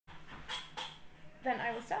Then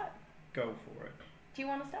I will start. Go for it. Do you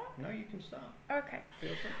want to start? No, you can start. Okay.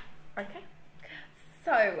 Feel free. Okay.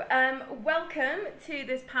 So, welcome to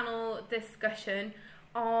this panel discussion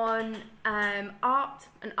on art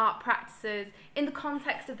and art practices in the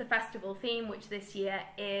context of the festival theme, which this year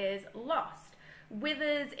is Lost. With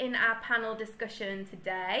us in our panel discussion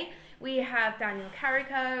today, we have Daniel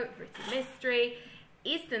Kariko, Vruti Mistry,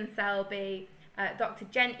 Easton Selby, Dr.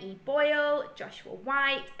 Jen E. Boyle, Joshua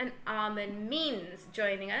White, and Armon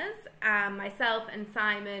joining us, and myself and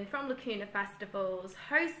Simon from Lacuna Festivals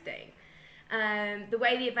hosting. The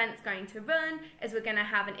way the event's going to run is we're going to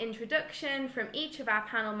have an introduction from each of our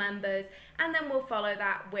panel members, and then we'll follow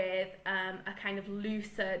that with a kind of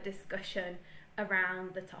looser discussion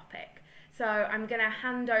around the topic. So I'm going to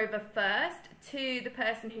hand over first to the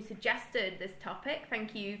person who suggested this topic.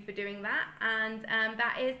 Thank you for doing that, and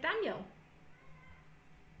that is Daniel.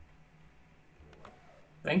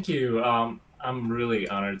 Thank you. I'm really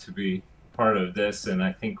honored to be part of this, and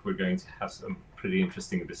I think we're going to have some pretty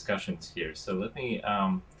interesting discussions here. So let me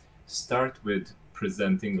start with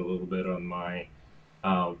presenting a little bit on my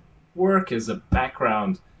work as a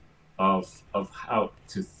background of how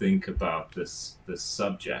to think about this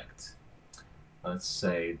subject. Let's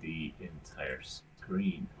say the entire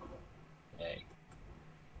screen. Hey,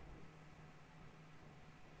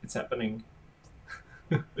 it's happening.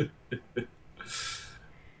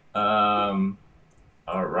 All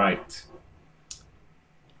right.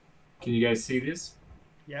 Can you guys see this?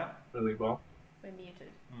 Yeah. Really well? We're muted.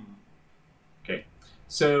 Okay.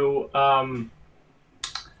 So,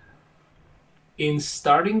 in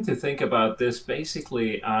starting to think about this,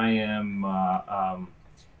 basically, I am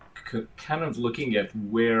kind of looking at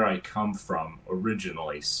where I come from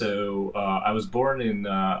originally. So, I was born in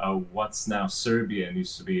what's now Serbia and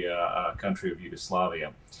used to be a country of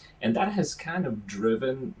Yugoslavia. And that has kind of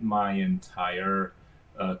driven my entire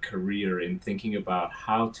career in thinking about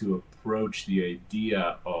how to approach the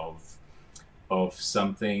idea of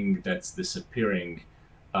something that's disappearing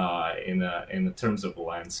in the terms of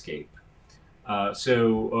landscape.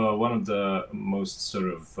 So one of the most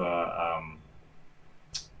sort of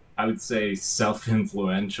I would say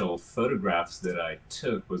self-influential photographs that I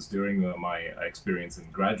took was during my experience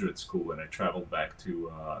in graduate school when I traveled back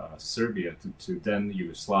to Serbia, to then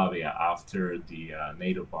Yugoslavia after the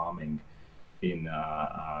NATO bombing.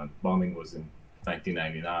 Bombing was in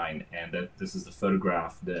 1999, and this is the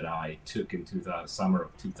photograph that I took in summer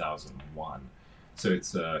of 2001. So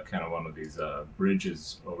it's kind of one of these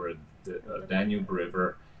bridges over the Danube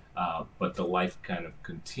River, but the life kind of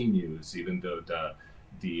continues, even though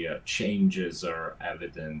the changes are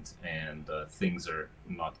evident and things are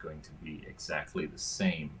not going to be exactly the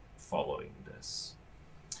same following this.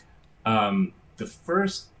 The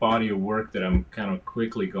first body of work that I'm kind of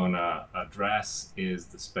quickly going to address is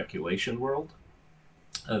the speculation world.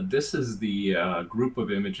 This is the group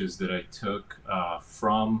of images that I took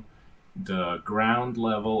from the ground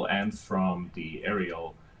level and from the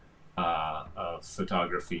aerial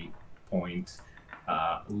photography point,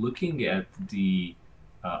 looking at the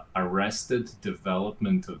arrested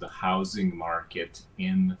development of the housing market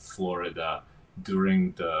in Florida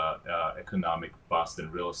during the economic bust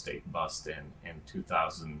and real estate bust in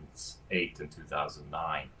 2008 and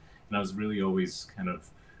 2009. And I was really always kind of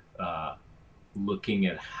looking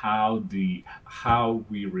at how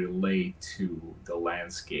we relate to the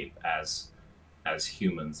landscape as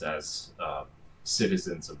humans, as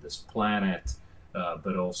citizens of this planet,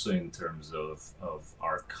 but also in terms of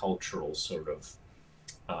our cultural sort of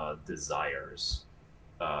desires,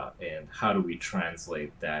 and how do we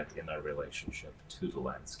translate that in our relationship to the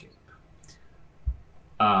landscape.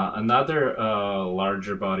 Another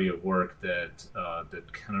larger body of work that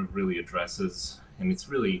kind of really addresses, and it's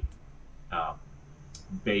really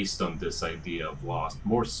based on this idea of lost,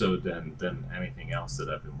 more so than anything else that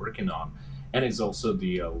I've been working on, and it's also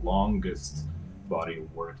the longest body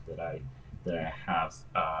of work that I have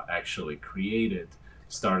actually created,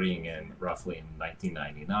 starting in roughly in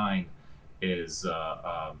 1999, is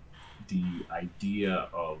the idea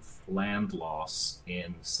of land loss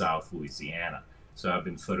in South Louisiana. So I've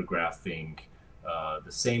been photographing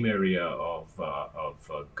the same area of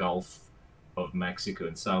Gulf of Mexico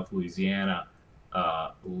in South Louisiana,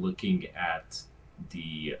 looking at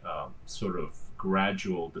the sort of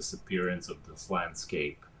gradual disappearance of this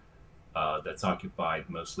landscape that's occupied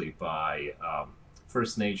mostly by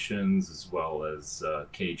First Nations as well as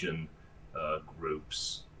Cajun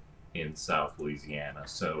groups in South Louisiana.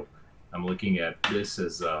 So I'm looking at this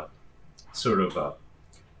as a sort of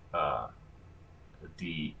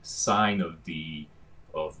the sign of the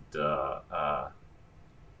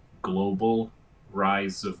global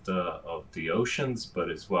rise of the oceans, but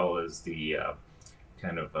as well as the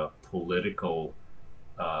kind of a political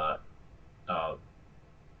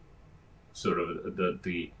sort of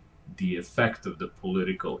the effect of the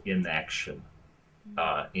political inaction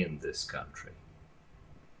in this country.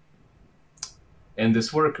 And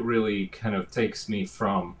this work really kind of takes me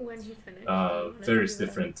from various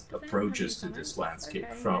different approaches to this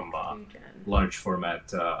landscape, from large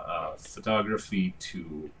format photography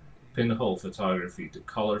to pinhole photography to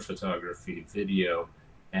color photography, video,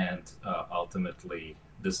 and ultimately,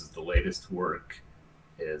 this is the latest work,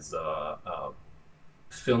 is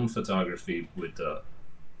film photography with a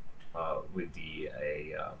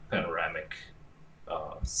panoramic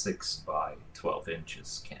 6 by 12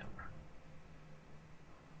 inches camera.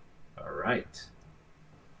 All right.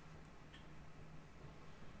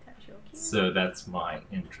 So that's my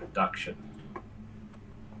introduction.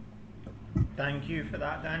 Thank you for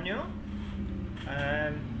that, Daniel.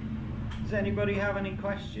 Does anybody have any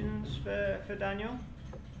questions for Daniel?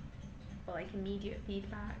 Or like immediate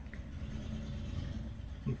feedback?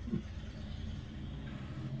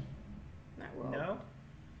 No?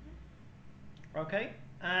 Okay.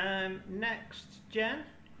 Next, Jen,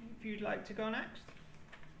 if you'd like to go next.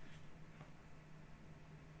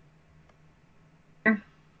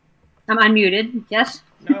 I'm unmuted. Yes?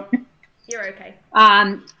 No. You're okay.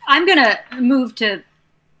 I'm going to move to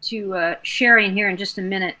sharing here in just a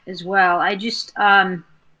minute as well. I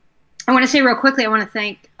want to say real quickly, I want to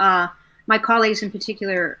thank my colleagues, in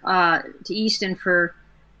particular to Easton, for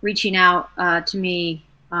reaching out to me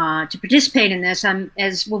to participate in this.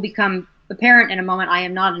 As will become apparent in a moment, I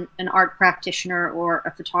am not an art practitioner or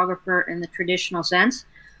a photographer in the traditional sense.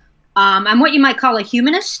 I'm what you might call a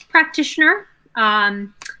humanist practitioner,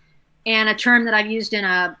 and a term that I've used in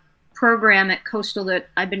a program at Coastal that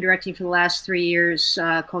I've been directing for the last 3 years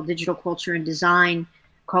called Digital Culture and Design,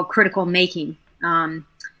 called Critical Making.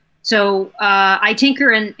 So I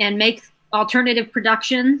tinker and make alternative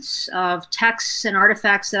productions of texts and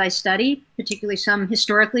artifacts that I study, particularly some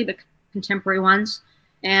historically, but contemporary ones.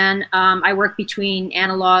 And I work between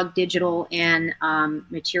analog, digital, and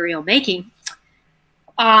material making.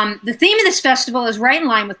 The theme of this festival is right in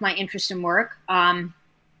line with my interest in work.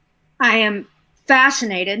 I am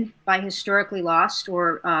fascinated by historically lost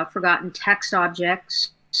or forgotten text objects,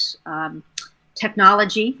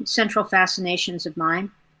 technology, central fascinations of mine.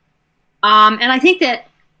 And I think that,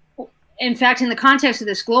 in fact, in the context of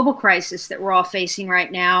this global crisis that we're all facing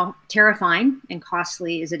right now, terrifying and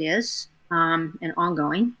costly as it is, and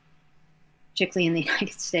ongoing, particularly in the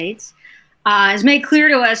United States, has made clear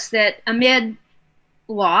to us that amid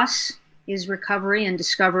loss is recovery and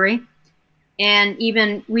discovery, and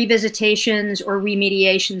even revisitations or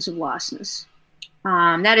remediations of lostness.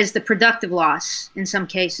 That is the productive loss, in some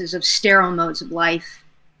cases, of sterile modes of life,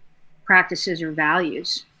 practices, or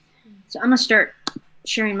values. So I'm going to start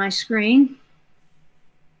sharing my screen.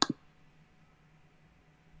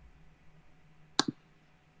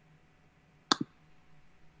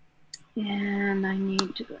 And I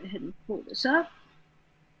need to go ahead and pull this up.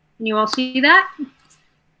 Can you all see that?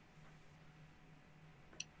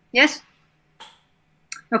 Yes?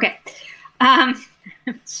 Okay.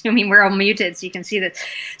 Assuming we're all muted so you can see this.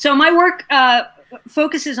 So my work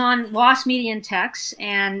focuses on lost media and texts,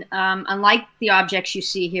 and unlike the objects you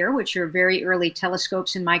see here, which are very early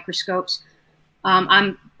telescopes and microscopes,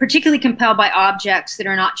 I'm particularly compelled by objects that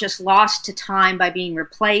are not just lost to time by being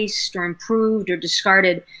replaced or improved or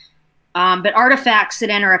discarded, but artifacts that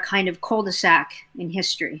enter a kind of cul-de-sac in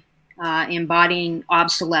history, embodying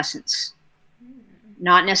obsolescence.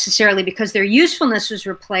 Not necessarily because their usefulness was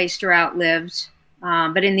replaced or outlived,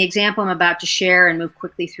 but in the example I'm about to share and move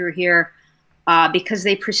quickly through here, because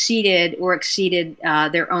they preceded or exceeded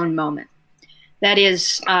their own moment. That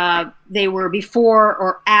is, they were before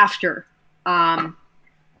or after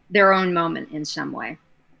their own moment in some way.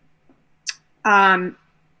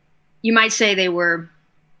 You might say they were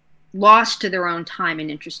lost to their own time in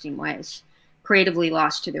interesting ways, creatively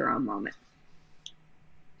lost to their own moment.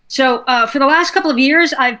 So for the last couple of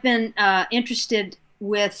years, I've been interested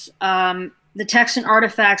with the texts and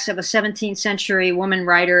artifacts of a 17th century woman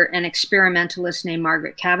writer and experimentalist named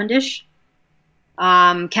Margaret Cavendish.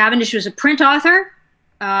 Cavendish was a print author.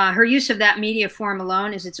 Her use of that media form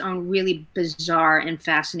alone is its own really bizarre and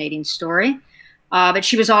fascinating story. But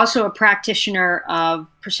she was also a practitioner of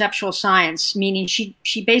perceptual science, meaning she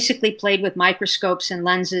basically played with microscopes and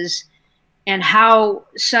lenses and how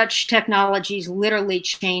such technologies literally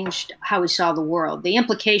changed how we saw the world. The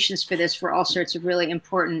implications for this for all sorts of really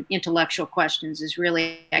important intellectual questions is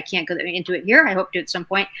really, I can't go into it here, I hope to at some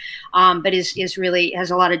point, but is really, has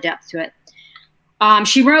a lot of depth to it.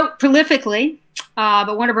 She wrote prolifically,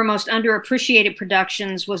 but one of her most underappreciated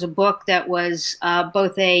productions was a book that was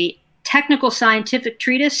both a technical scientific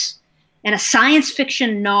treatise and a science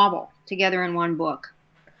fiction novel together in one book.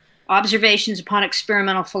 Observations upon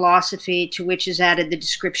Experimental Philosophy, to which is added the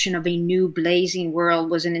description of a new blazing world,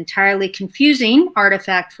 was an entirely confusing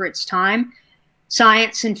artifact for its time.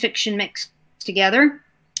 Science and fiction mixed together.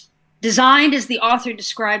 Designed, as the author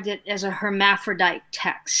described it, as a hermaphrodite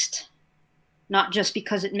text. Not just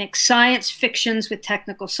because it mixed science fictions with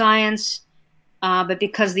technical science, but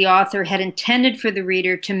because the author had intended for the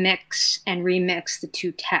reader to mix and remix the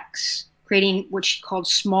two texts, creating what she called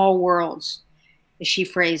small worlds, as she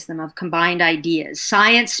phrased them, of combined ideas.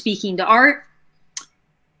 Science speaking to art,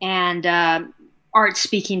 and art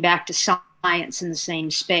speaking back to science in the same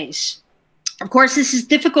space. Of course, this is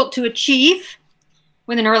difficult to achieve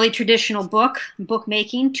with an early traditional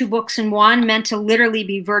bookmaking. 2 books in one, meant to literally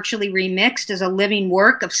be virtually remixed as a living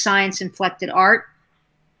work of science-inflected art.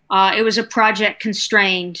 It was a project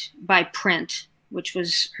constrained by print, which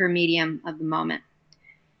was her medium of the moment.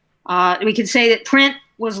 We could say that print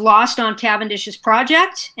was lost on Cavendish's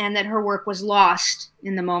project, and that her work was lost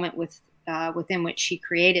in the moment within which she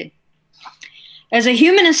created. As a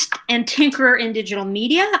humanist and tinkerer in digital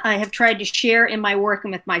media, I have tried to share in my work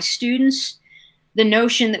and with my students the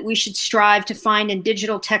notion that we should strive to find in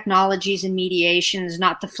digital technologies and mediations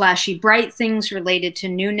not the flashy bright things related to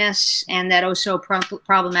newness and that oh so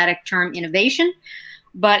problematic term innovation,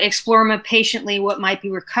 but explore more patiently what might be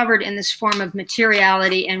recovered in this form of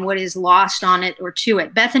materiality and what is lost on it or to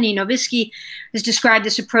it. Bethany Novisky has described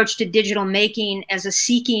this approach to digital making as a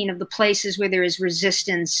seeking of the places where there is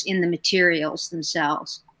resistance in the materials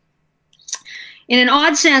themselves. In an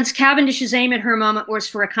odd sense, Cavendish's aim at her moment was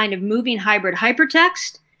for a kind of moving hybrid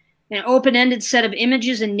hypertext, an open-ended set of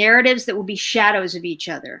images and narratives that will be shadows of each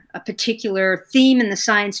other. A particular theme in the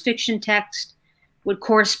science fiction text would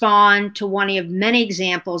correspond to one of many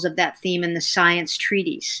examples of that theme in the science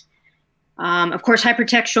treatise. Of course,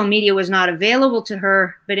 hypertextual media was not available to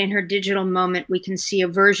her, but in her digital moment, we can see a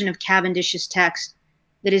version of Cavendish's text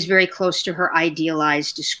that is very close to her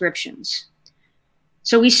idealized descriptions.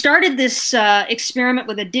 So we started this experiment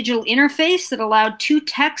with a digital interface that allowed 2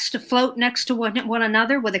 texts to float next to one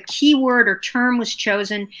another, with a keyword or term was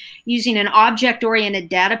chosen using an object-oriented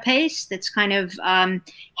database that's kind of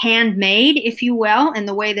handmade, if you will, in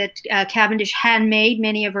the way that Cavendish handmade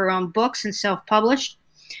many of her own books and self-published.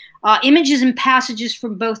 Images and passages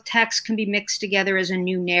from both texts can be mixed together as a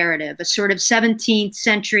new narrative, a sort of 17th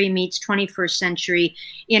century meets 21st century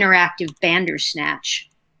interactive Bandersnatch.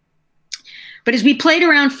 But as we played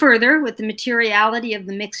around further with the materiality of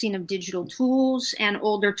the mixing of digital tools and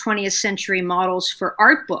older 20th century models for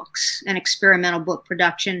art books and experimental book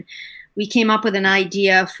production, we came up with an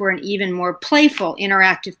idea for an even more playful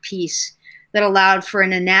interactive piece that allowed for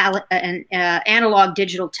an analog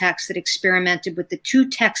digital text that experimented with the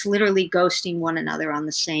 2 texts literally ghosting one another on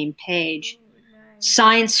the same page.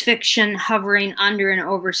 Science fiction hovering under and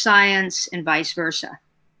over science and vice versa.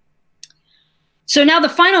 So now the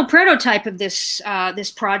final prototype of this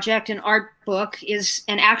project, an art book, is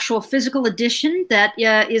an actual physical edition that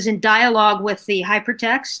is in dialogue with the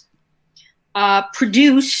hypertext,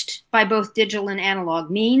 produced by both digital and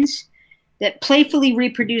analog means, that playfully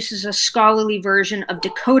reproduces a scholarly version of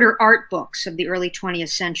decoder art books of the early 20th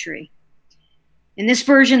century. In this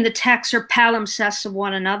version, the texts are palimpsests of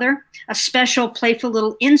one another. A special playful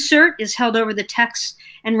little insert is held over the text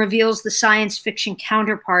and reveals the science fiction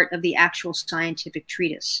counterpart of the actual scientific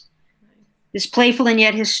treatise. This playful and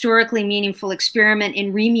yet historically meaningful experiment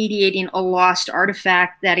in remediating a lost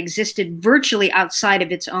artifact that existed virtually outside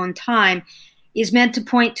of its own time is meant to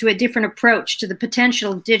point to a different approach to the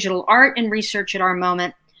potential of digital art and research at our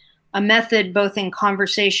moment, a method both in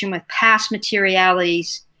conversation with past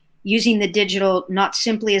materialities, using the digital not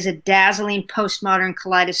simply as a dazzling postmodern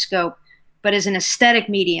kaleidoscope, but as an aesthetic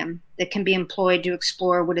medium that can be employed to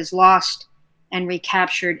explore what is lost and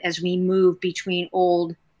recaptured as we move between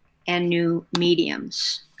old and new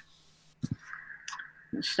mediums.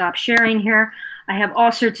 I'll stop sharing here. I have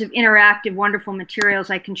all sorts of interactive, wonderful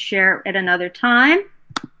materials I can share at another time.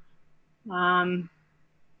 Let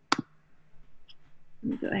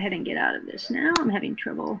me go ahead and get out of this now. I'm having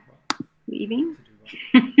trouble leaving.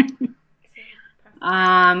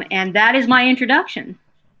 And that is my introduction.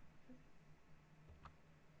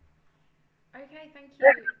 Okay, thank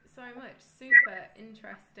you so much. Super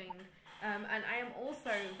interesting. And I am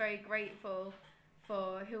also very grateful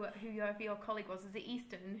for whoever your colleague was. Was it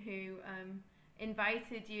Easton who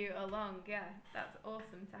invited you along? Yeah, that's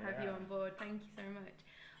awesome to have you on board. Thank you so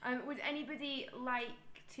much. Would anybody like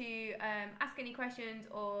to ask any questions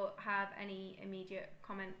or have any immediate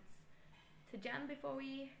comments to Jen before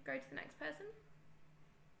we go to the next person?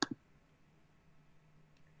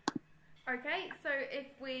 Okay, so if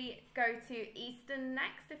we go to Easton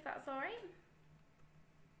next, if that's all right.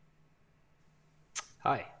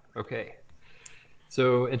 Hi. Okay.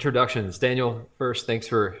 So introductions. Daniel, first, thanks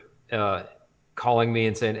for calling me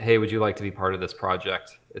and saying, hey, would you like to be part of this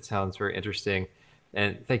project? It sounds very interesting.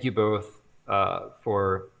 And thank you both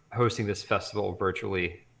for hosting this festival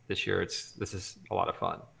virtually this year. This is a lot of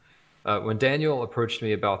fun. When Daniel approached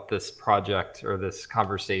me about this project or this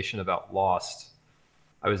conversation about Lost,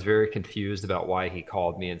 I was very confused about why he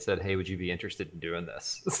called me and said, hey, would you be interested in doing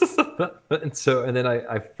this? and then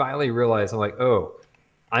I finally realized, I'm like, oh,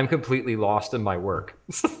 I'm completely lost in my work.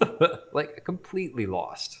 Like completely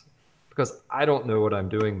lost, because I don't know what I'm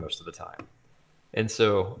doing most of the time. And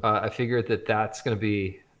so I figured that that's going to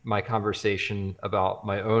be my conversation about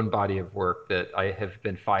my own body of work that I have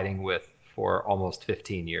been fighting with for almost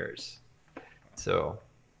 15 years. So,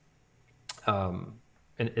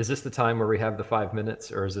 and is this the time where we have the 5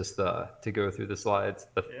 minutes, or is this to go through the slides?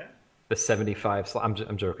 The 75 slides?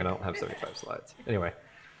 I'm joking. I don't have 75 slides. Anyway,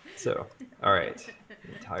 so, all right.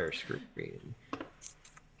 The entire screen.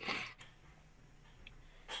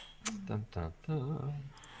 Dun, dun, dun.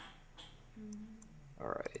 All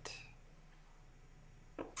right.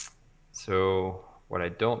 So what I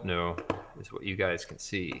don't know is what you guys can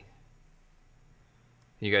see. Can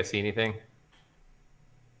you guys see anything?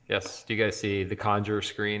 Yes, do you guys see the Conjure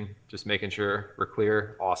screen? Just making sure we're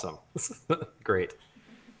clear. Awesome. Great.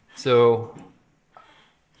 So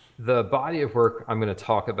the body of work I'm going to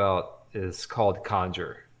talk about is called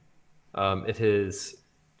Conjure. This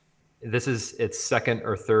is its second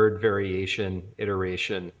or third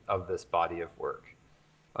iteration of this body of work.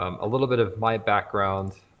 A little bit of my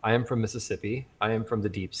background. I am from Mississippi. I am from the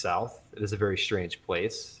Deep South. It is a very strange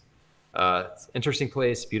place. It's an interesting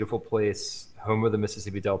place, beautiful place, home of the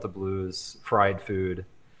Mississippi Delta blues, fried food,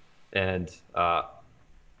 and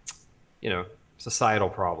societal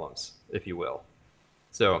problems, if you will.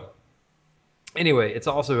 So anyway, it's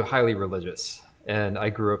also highly religious. And I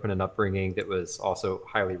grew up in an upbringing that was also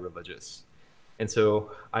highly religious. And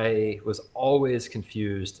so I was always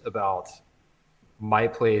confused about my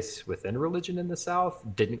place within religion in the South,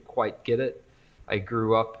 didn't quite get it. I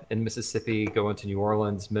grew up in Mississippi, going to New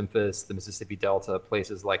Orleans, Memphis, the Mississippi Delta,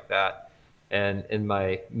 places like that. And in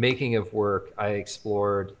my making of work, I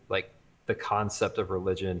explored like the concept of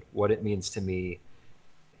religion, what it means to me,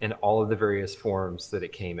 in all of the various forms that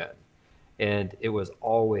it came in. And it was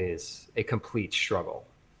always a complete struggle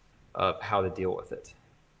of how to deal with it.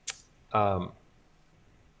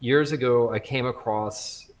 Years ago, I came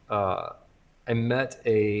across, I met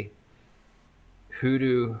a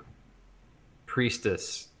hoodoo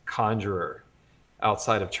priestess conjurer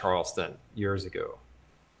outside of Charleston years ago.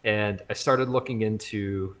 And I started looking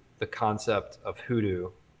into the concept of hoodoo,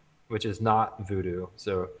 which is not voodoo.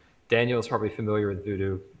 So Daniel is probably familiar with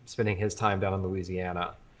voodoo, spending his time down in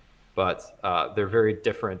Louisiana. But they're very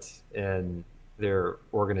different in their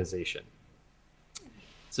organization.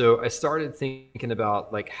 So I started thinking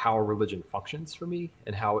about like how religion functions for me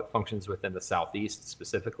and how it functions within the Southeast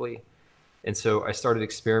specifically. And so I started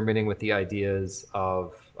experimenting with the ideas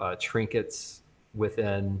of trinkets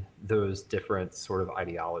within those different sort of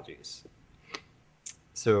ideologies.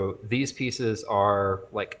 So these pieces are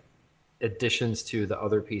like additions to the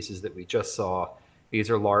other pieces that we just saw. These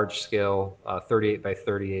are large scale 38 by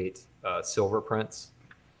 38 silver prints.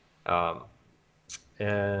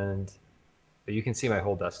 And you can see my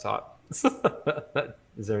whole desktop.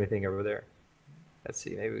 Is there anything over there? Let's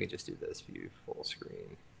see, maybe we can just do this view full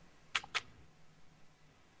screen.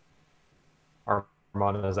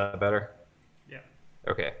 Armon, is that better? Yeah.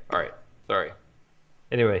 Okay, all right, sorry.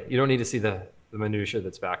 Anyway, you don't need to see the minutia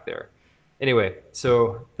that's back there. Anyway,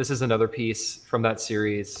 so this is another piece from that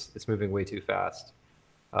series. It's moving way too fast.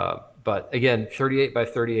 But again, 38 by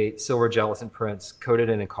 38 silver gelatin prints coated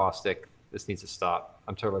in encaustic. This needs to stop.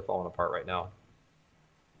 I'm totally falling apart right now.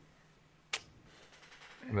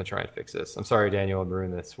 I'm gonna try and fix this. I'm sorry, Daniel, I'm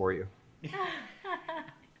ruining this for you.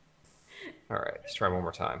 All right, let's try one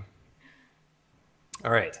more time.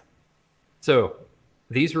 All right, so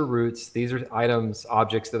these were roots. These are items,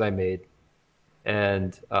 objects that I made.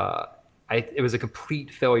 And it was a complete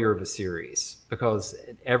failure of a series because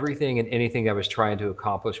everything and anything I was trying to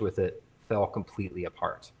accomplish with it fell completely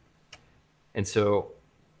apart. And so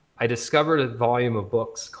I discovered a volume of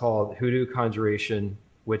books called Hoodoo Conjuration,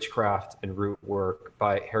 Witchcraft, and Root Work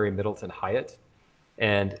by Harry Middleton Hyatt.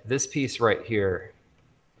 And this piece right here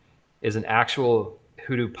is an actual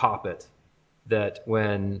hoodoo poppet that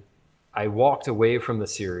when I walked away from the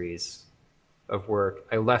series of work,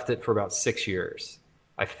 I left it for about 6 years.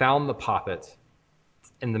 I found the poppet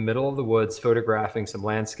in the middle of the woods photographing some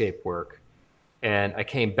landscape work, and I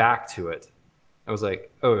came back to it. I was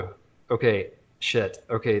like, oh, okay, shit,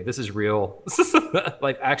 okay, this is real.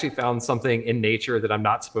 Like, I actually found something in nature that I'm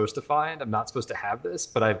not supposed to find. I'm not supposed to have this,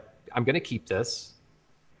 but I'm going to keep this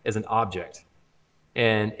as an object.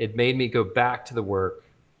 And it made me go back to the work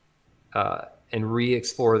and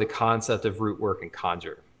re-explore the concept of root work and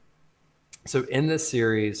conjure. So in this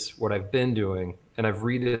series, what I've been doing, and I've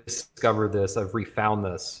rediscovered this, I've refound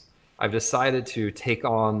this, I've decided to take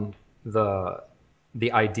on the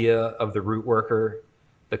idea of the root worker,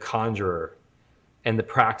 the conjurer, and the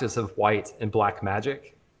practice of white and black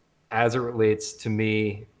magic as it relates to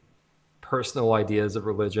me, personal ideas of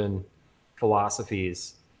religion,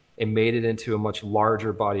 philosophies, and made it into a much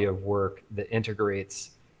larger body of work that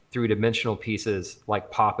integrates three-dimensional pieces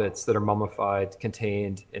like poppets that are mummified,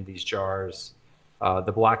 contained in these jars.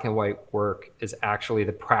 The black and white work is actually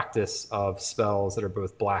the practice of spells that are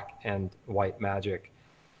both black and white magic.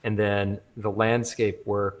 And then the landscape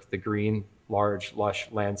work, the green, large, lush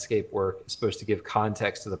landscape work, is supposed to give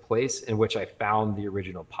context to the place in which I found the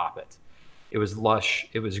original poppet. It was lush,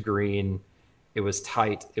 it was green, it was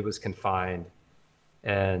tight, it was confined.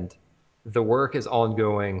 And the work is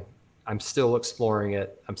ongoing. I'm still exploring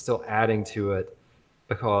it. I'm still adding to it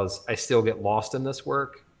because I still get lost in this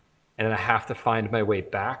work, and I have to find my way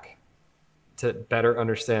back to better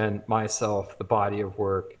understand myself, the body of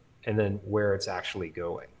work, and then where it's actually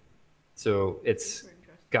going. So it's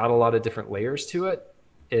got a lot of different layers to it.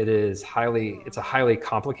 It's a highly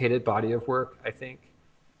complicated body of work, I think.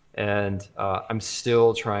 And I'm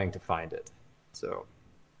still trying to find it. So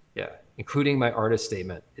yeah, including my artist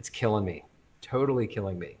statement. It's killing me, totally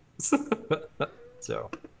killing me.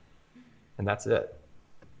 So, and that's it.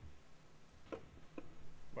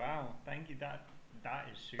 Wow, thank you. That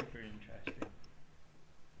is super interesting.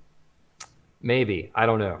 Maybe, I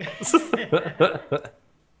don't know.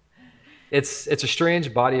 It's a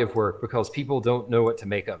strange body of work because people don't know what to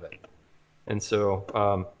make of it. And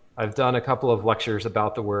so I've done a couple of lectures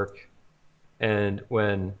about the work. And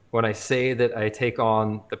when I say that I take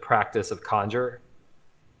on the practice of conjure,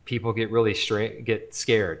 people get really get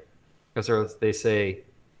scared because they say,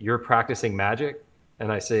 "You're practicing magic?"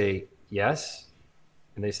 And I say, "Yes."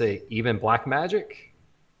 And they say, "Even black magic?"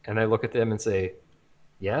 And I look at them and say,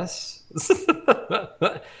 "Yes."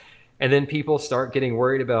 And then people start getting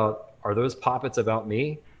worried about, are those poppets about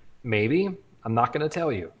me? Maybe. I'm not going to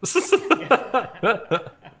tell you.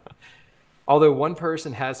 Although one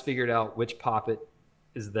person has figured out which poppet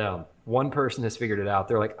is them. One person has figured it out.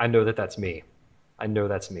 They're like, I know that that's me. I know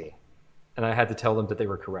that's me. And I had to tell them that they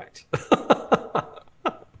were correct.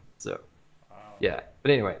 So, Wow. yeah.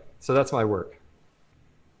 But anyway, so that's my work.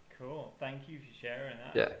 Cool. Thank you for sharing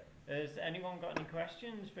that. Yeah. Has anyone got any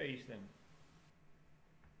questions for Easton?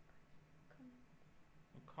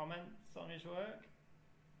 Comments on his work?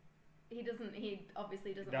 He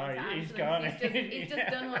obviously doesn't No, want to he's answer gone. them. He's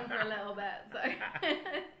just done one for a little bit, so.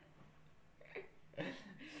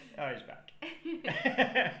 Oh, he's back.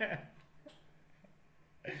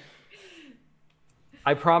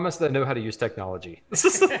 I promise that I know how to use technology.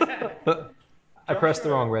 I pressed the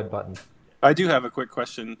wrong red button. I do have a quick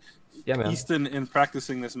question. Yeah, man. Easton, in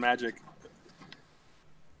practicing this magic,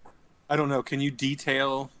 I don't know, can you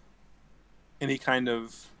detail any kind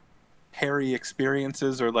of hairy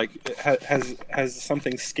experiences, or like has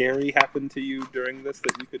something scary happened to you during this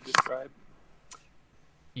that you could describe?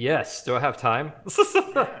 Yes. Do I have time?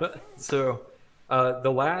 So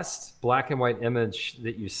the last black and white image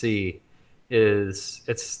that you see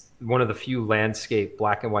it's one of the few landscape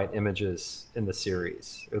black and white images in the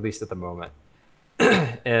series, at least at the moment.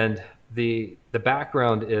 And the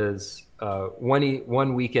background is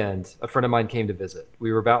one weekend, a friend of mine came to visit.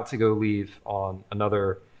 We were about to go leave on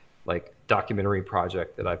another like documentary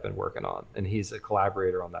project that I've been working on, and he's a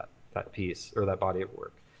collaborator on that piece or that body of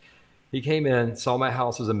work. He came in, saw my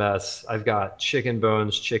house was a mess. I've got chicken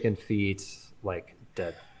bones, chicken feet, like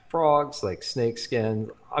dead frogs, like snake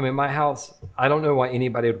skin. I mean, my house, I don't know why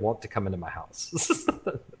anybody would want to come into my house.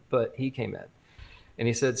 But he came in and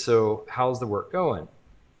he said, "So how's the work going?"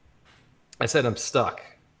 I said, "I'm stuck."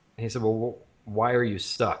 And he said, "Well, why are you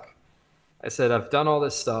stuck?" I said, "I've done all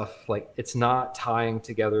this stuff. Like, it's not tying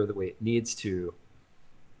together the way it needs to."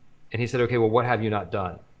 And he said, "Okay, well, what have you not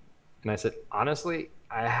done?" And I said, "Honestly,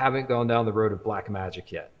 I haven't gone down the road of black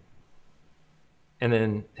magic yet." And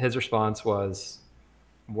then his response was,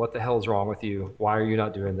 "What the hell is wrong with you? Why are you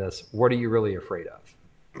not doing this? What are you really afraid of?"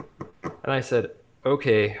 And I said,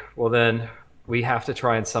 "Okay, well then, we have to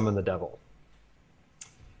try and summon the devil.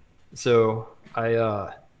 So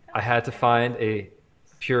I had to find a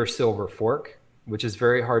pure silver fork, which is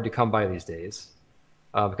very hard to come by these days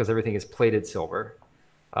because everything is plated silver.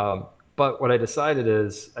 But what I decided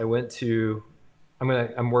is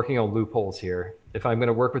I'm working on loopholes here. If I'm going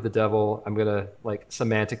to work with the devil, I'm going to like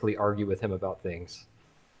semantically argue with him about things.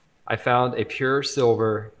 I found a pure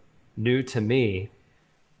silver, new to me,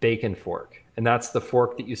 bacon fork. And that's the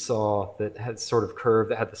fork that you saw that had sort of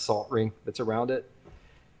curved, that had the salt ring that's around it.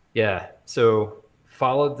 Yeah, so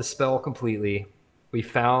followed the spell completely. We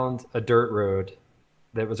found a dirt road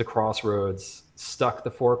that was a crossroads, stuck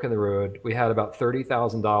the fork in the road. We had about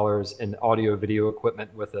 $30,000 in audio video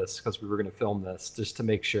equipment with us because we were going to film this just to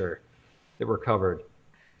make sure that we're covered.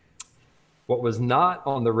 What was not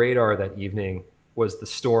on the radar that evening was the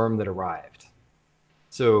storm that arrived.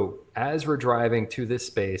 So as we're driving to this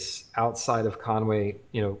space outside of Conway,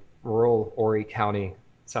 rural Horry County,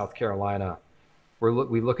 South Carolina,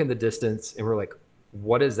 we look in the distance and we're like,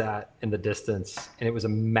 what is that in the distance? And it was a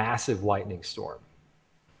massive lightning storm.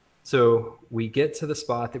 So we get to the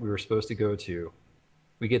spot that we were supposed to go to.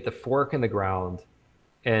 We get the fork in the ground,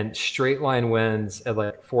 and straight line winds at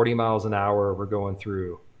like 40 miles an hour we're going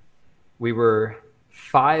through. We were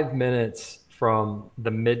 5 minutes from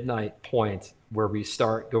the midnight point where we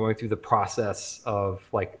start going through the process of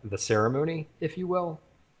like the ceremony, if you will.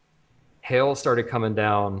 Hail started coming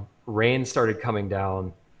down, rain started coming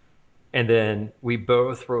down, and then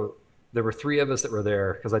there were 3 of us that were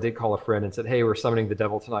there because I did call a friend and said, hey, we're summoning the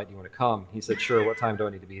devil tonight. Do you want to come? He said, sure. What time do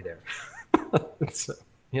I need to be there? So,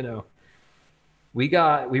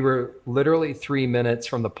 we were literally 3 minutes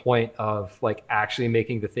from the point of like actually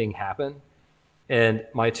making the thing happen. And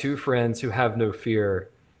my 2 friends who have no fear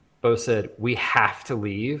both said, we have to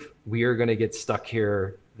leave. We are going to get stuck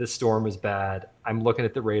here. This storm is bad. I'm looking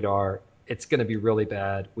at the radar. It's going to be really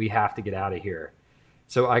bad. We have to get out of here.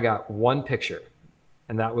 So I got one picture,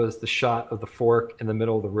 and that was the shot of the fork in the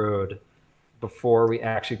middle of the road before we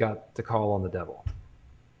actually got to call on the devil.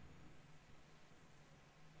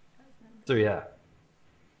 So yeah,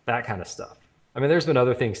 that kind of stuff. I mean, there's been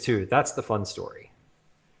other things too. That's the fun story.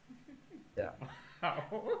 Yeah.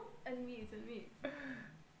 Unmute.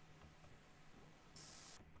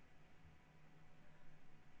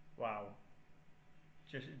 Wow.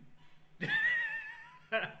 Just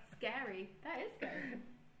Scary. That is scary.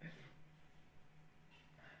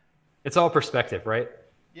 It's all perspective, right?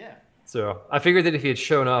 yeah. So I figured that if he had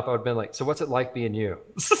shown up, I would have been like, so what's it like being you?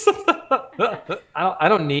 I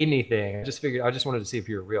don't need anything. I just wanted to see if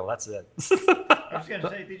you were real. That's it. I was going to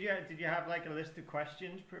say, did you have like a list of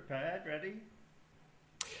questions prepared, ready?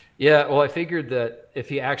 Yeah, well, I figured that if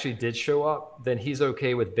he actually did show up, then he's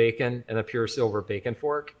okay with bacon and a pure silver bacon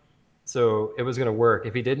fork. So it was going to work.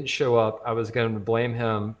 If he didn't show up, I was going to blame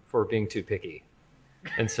him for being too picky.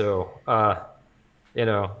 And so, I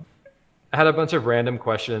had a bunch of random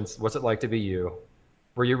questions. What's it like to be you?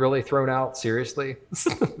 Were you really thrown out? Seriously?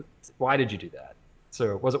 Why did you do that?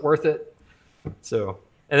 So was it worth it? So,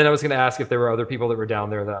 and then I was going to ask if there were other people that were down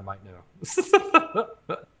there that I might know.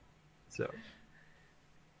 So.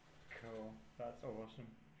 Cool. That's awesome.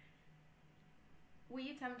 Were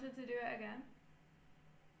you tempted to do it again?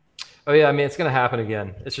 Oh yeah, I mean, it's going to happen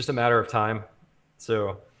again. It's just a matter of time.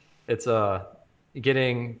 So it's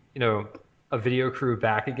getting, a video crew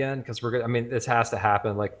back again, because this has to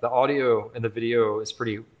happen. Like the audio and the video is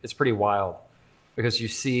pretty wild, because you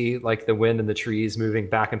see like the wind and the trees moving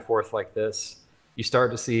back and forth like this. You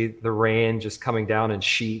start to see the rain just coming down in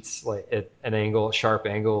sheets, like at an angle, a sharp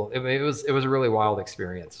angle. It was a really wild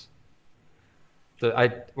experience. So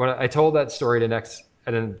when I told that story at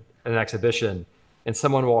an exhibition, and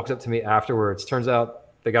someone walked up to me afterwards. Turns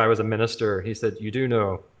out the guy was a minister. He said, "You do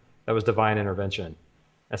know that was divine intervention."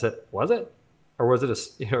 I said, "Was it? Or was it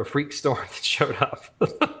a freak storm that showed up?"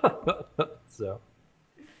 So,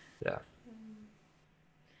 yeah.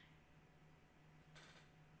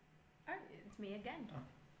 Oh, it's me again.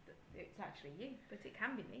 It's actually you, but it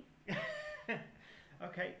can be me.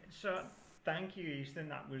 Okay, so thank you, Easton.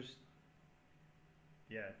 That was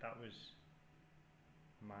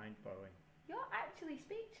mind-blowing. You're actually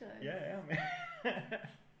speechless. Yeah. That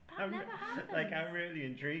never happens. Like, I'm really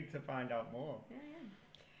intrigued to find out more.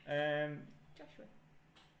 Yeah. Joshua.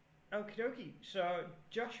 Okie dokie. So,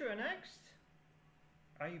 Joshua next.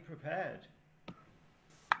 Are you prepared?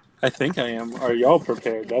 I think I am. Are y'all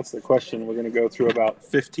prepared? That's the question. We're going to go through about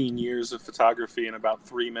 15 years of photography in about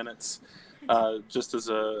 3 minutes, just as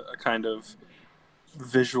a kind of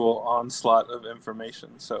visual onslaught of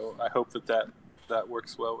information. So I hope that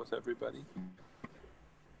works well with everybody.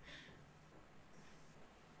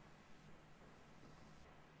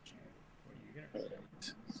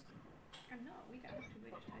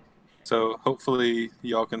 So hopefully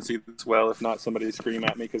y'all can see this well. If not, somebody scream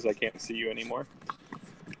at me because I can't see you anymore.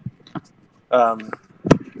 But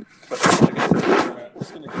like I said, I'm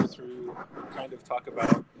just going to go through, kind of talk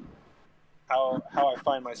about how I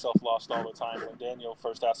find myself lost all the time. When Daniel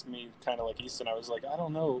first asked me, kind of like Easton, I was like, I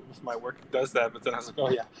don't know if my work does that. But then I was like, oh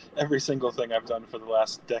yeah, every single thing I've done for the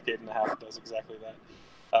last decade and a half does exactly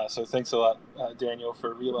that. So thanks a lot, Daniel,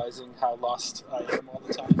 for realizing how lost I am all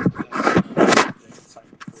the time.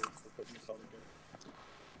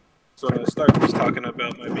 So I'm going to start just talking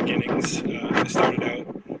about my beginnings. I started out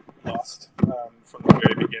lost from the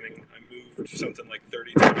very beginning. I moved something like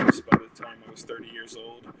 30 times by the time I was 30 years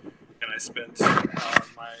old. And I spent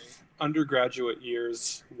my undergraduate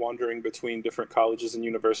years wandering between different colleges and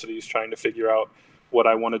universities trying to figure out what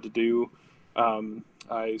I wanted to do.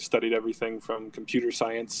 I studied everything from computer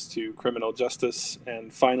science to criminal justice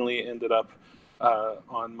and finally ended up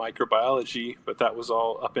on microbiology, but that was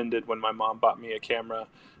all upended when my mom bought me a camera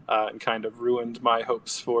and kind of ruined my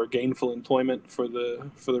hopes for gainful employment for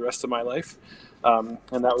the rest of my life. And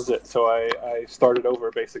that was it. So I started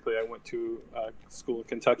over. Basically, I went to school in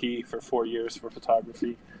Kentucky for 4 years for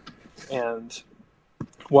photography. And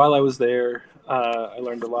while I was there, I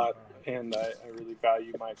learned a lot, and I really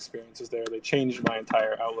value my experiences there. They changed my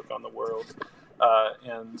entire outlook on the world.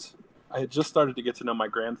 And I had just started to get to know my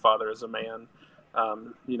grandfather as a man.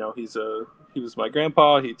 He was my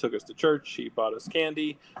grandpa. He took us to church. He bought us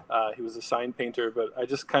candy. He was a sign painter, but I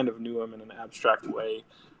just kind of knew him in an abstract way.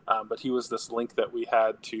 But he was this link that we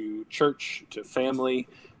had to church, to family,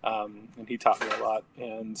 and he taught me a lot.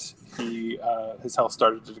 And his health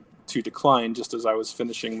started to decline just as I was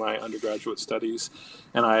finishing my undergraduate studies,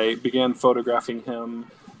 and I began photographing him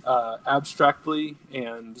abstractly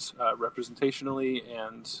and representationally,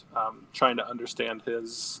 and trying to understand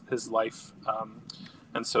his life.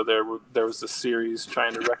 And so there was this series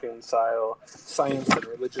trying to reconcile science and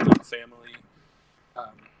religion and family,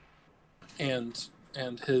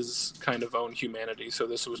 and his kind of own humanity. So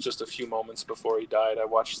this was just a few moments before he died. I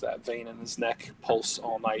watched that vein in his neck pulse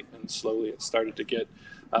all night, and slowly it started to get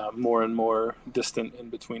more and more distant in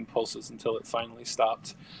between pulses until it finally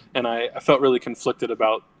stopped. And I felt really conflicted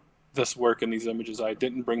about this work and these images. I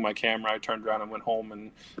didn't bring my camera. I turned around and went home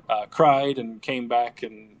and cried, and came back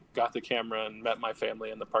and got the camera and met my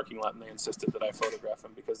family in the parking lot, and they insisted that I photograph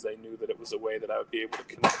him because they knew that it was a way that I would be able to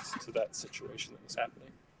connect to that situation that was happening.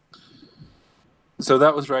 So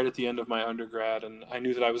that was right at the end of my undergrad, and I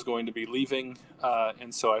knew that I was going to be leaving,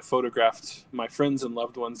 and so I photographed my friends and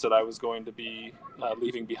loved ones that I was going to be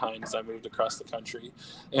leaving behind as I moved across the country.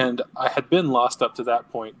 And I had been lost up to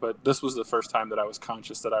that point, but this was the first time that I was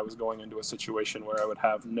conscious that I was going into a situation where I would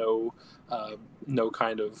have no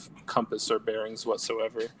kind of compass or bearings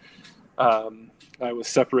whatsoever. I was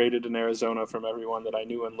separated in Arizona from everyone that I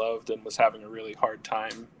knew and loved, and was having a really hard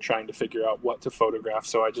time trying to figure out what to photograph.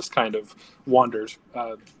 So I just kind of wandered,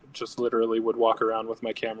 just literally would walk around with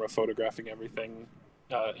my camera photographing everything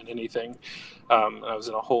and anything. I was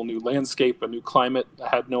in a whole new landscape, a new climate.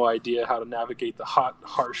 I had no idea how to navigate the hot,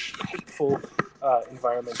 harsh, hateful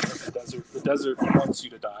environment of the desert. The desert wants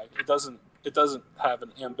you to die. It doesn't have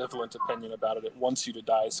an ambivalent opinion about it. It wants you to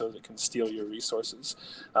die so that it can steal your resources.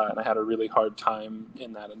 And I had a really hard time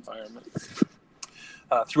in that environment.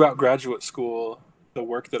 Throughout graduate school, the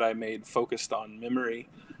work that I made focused on memory.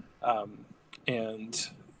 And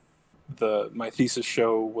my thesis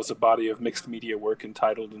show was a body of mixed media work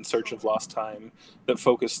entitled In Search of Lost Time that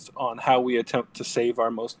focused on how we attempt to save our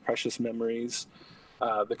most precious memories,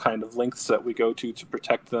 the kind of lengths that we go to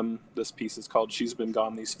protect them. This piece is called She's Been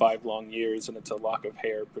Gone These 5 Long Years, and it's a lock of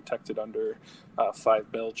hair protected under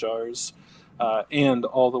 5 bell jars. And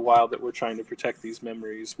all the while that we're trying to protect these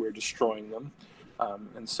memories, we're destroying them.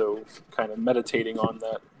 And so kind of meditating on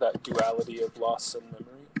that duality of loss and memory.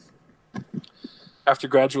 After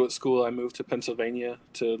graduate school, I moved to Pennsylvania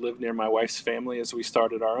to live near my wife's family as we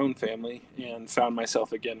started our own family, and found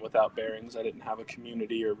myself again without bearings. I didn't have a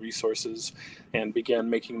community or resources, and began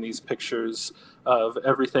making these pictures of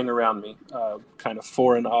everything around me, kind of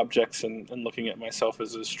foreign objects, and looking at myself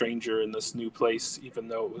as a stranger in this new place, even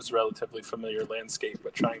though it was relatively familiar landscape,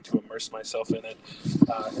 but trying to immerse myself in it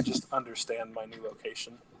and just understand my new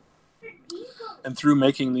location. And through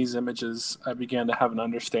making these images, I began to have an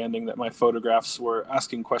understanding that my photographs were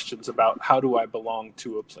asking questions about how do I belong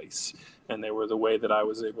to a place? And they were the way that I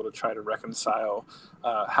was able to try to reconcile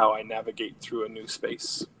how I navigate through a new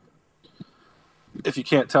space. if you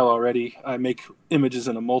can't tell already, I make images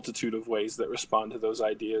in a multitude of ways that respond to those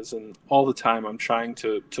ideas. And all the time I'm trying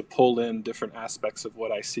to pull in different aspects of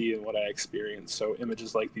what I see and what I experience. So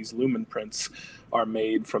images like these lumen prints are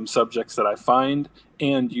made from subjects that I find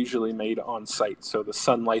and usually made on site. So the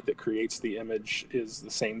sunlight that creates the image is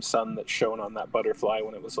the same sun that shone on that butterfly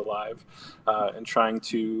when it was alive. And trying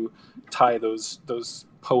to tie those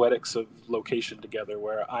poetics of location together,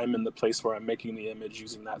 where I'm in the place where I'm making the image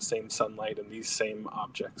using that same sunlight and these same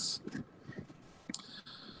objects.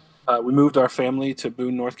 We moved our family to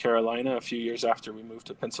Boone, North Carolina a few years after we moved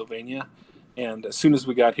to Pennsylvania. And as soon as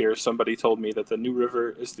we got here, somebody told me that the New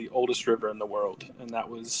River is the oldest river in the world. And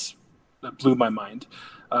that blew my mind.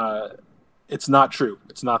 It's not true.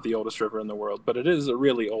 It's not the oldest river in the world, but it is a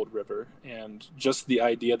really old river. And just the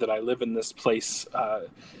idea that I live in this place,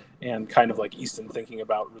 and kind of like Easton, thinking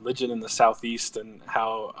about religion in the Southeast and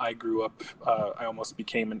how I grew up, I almost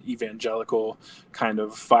became an evangelical kind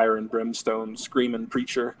of fire and brimstone screaming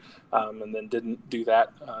preacher, and then didn't do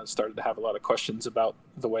that. Started to have a lot of questions about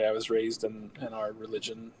the way I was raised and our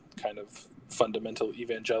religion, kind of fundamental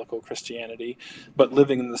evangelical Christianity, but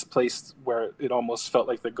living in this place where it almost felt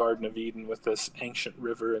like the Garden of Eden with this ancient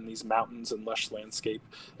river and these mountains and lush landscape,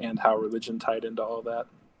 and how religion tied into all that.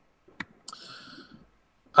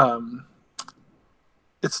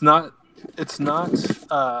 It's not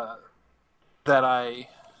that I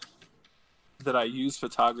use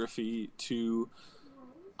photography to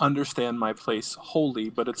understand my place wholly,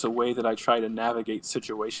 but it's a way that I try to navigate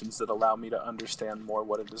situations that allow me to understand more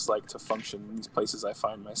what it is like to function in these places I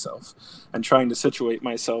find myself. And trying to situate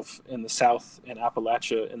myself in the South, in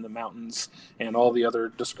Appalachia, in the mountains, and all the other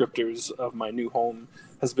descriptors of my new home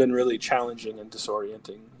has been really challenging and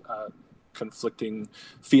disorienting. Conflicting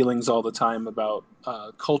feelings all the time about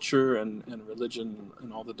culture and religion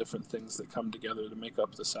and all the different things that come together to make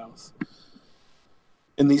up the South.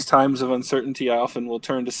 In these times of uncertainty, I often will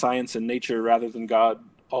turn to science and nature rather than God,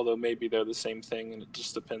 although maybe they're the same thing, and it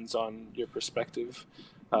just depends on your perspective.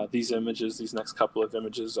 These next couple of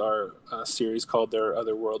images, are a series called There Are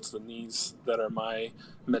Other Worlds Than These, that are my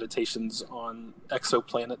meditations on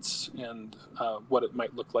exoplanets and what it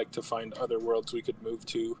might look like to find other worlds we could move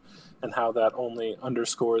to, and how that only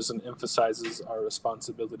underscores and emphasizes our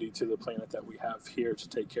responsibility to the planet that we have here to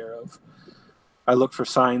take care of. I look for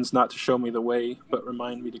signs not to show me the way, but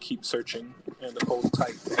remind me to keep searching and to hold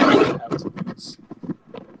tight to what I have to lose.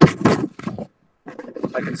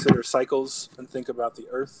 I consider cycles and think about the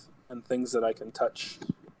earth and things that I can touch.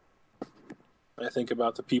 I think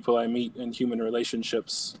about the people I meet in human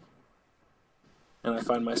relationships, and I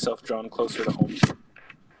find myself drawn closer to home.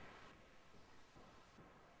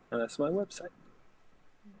 And that's my website.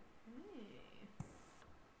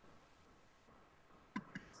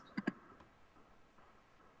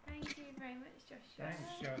 Thank you very much, Joshua.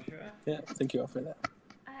 Thanks, Joshua. Yeah, thank you all for that.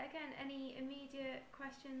 Again, any immediate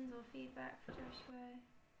questions or feedback for Joshua?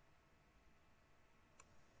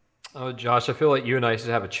 Oh, Josh, I feel like you and I should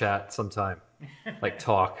have a chat sometime, like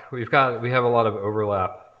talk. We have a lot of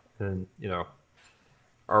overlap in,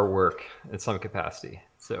 our work in some capacity.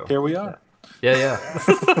 So here we are. Yeah.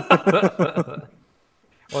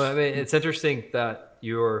 Well, I mean, it's interesting that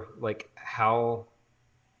you're like how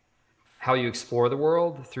you explore the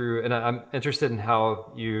world through, and I'm interested in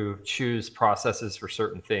how you choose processes for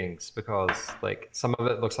certain things, because like some of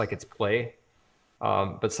it looks like it's play,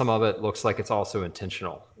 but some of it looks like it's also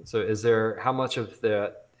intentional. So how much of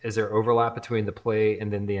that, is there overlap between the play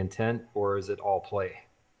and then the intent, or is it all play?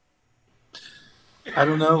 I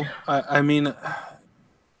don't know. I mean,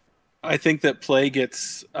 I think that play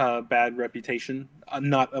gets a bad reputation,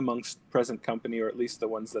 not amongst present company, or at least the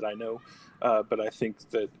ones that I know. But I think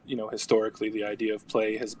that, historically the idea of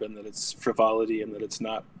play has been that it's frivolity and that it's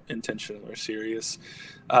not intentional or serious.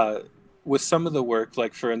 With some of the work,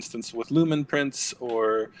 like for instance with lumen prints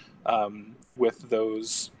or with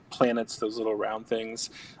those planets, those little round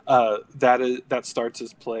things, that starts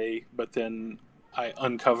as play, but then I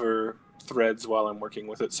uncover threads while I'm working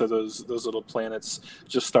with it. So those little planets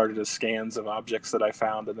just started as scans of objects that I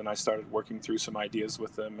found, and then I started working through some ideas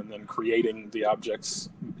with them and then creating the objects,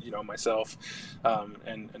 myself,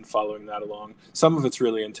 and following that along. Some of it's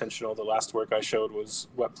really intentional. The last work I showed was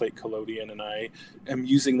wet plate collodion, and I am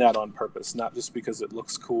using that on purpose, not just because it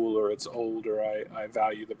looks cool or it's old or I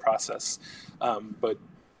value the process. But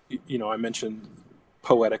I mentioned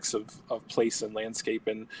poetics of place and landscape,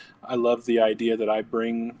 and I love the idea that I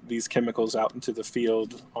bring these chemicals out into the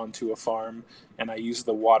field onto a farm, and I use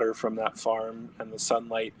the water from that farm and the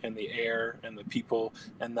sunlight and the air and the people,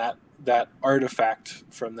 and that artifact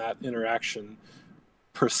from that interaction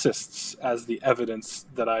persists as the evidence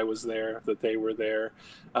that I was there, that they were there,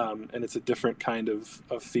 and it's a different kind of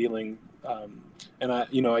feeling. And I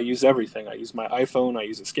use everything. I use my iPhone, I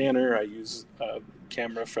use a scanner, I use a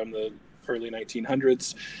camera from the early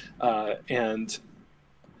 1900s, and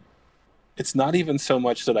it's not even so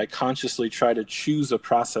much that I consciously try to choose a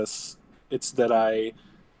process. It's that I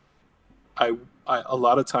a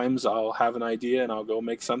lot of times I'll have an idea and I'll go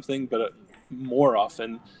make something, but more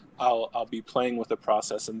often I'll be playing with a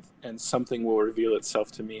process, and something will reveal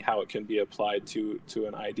itself to me, how it can be applied to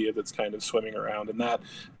an idea that's kind of swimming around. And that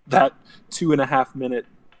 2.5 minute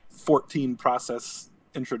 14 process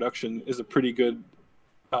introduction is a pretty good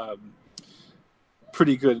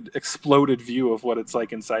exploded view of what it's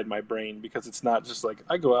like inside my brain, because it's not just like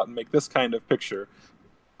I go out and make this kind of picture.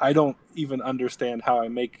 I don't even understand how I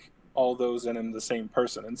make all those and I'm the same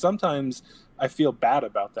person. And sometimes I feel bad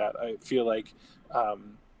about that. I feel like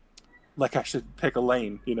I should pick a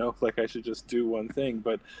lane, like I should just do one thing,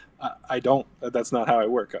 but I don't. That's not how I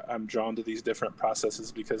work. I'm drawn to these different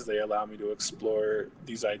processes because they allow me to explore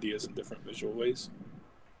these ideas in different visual ways.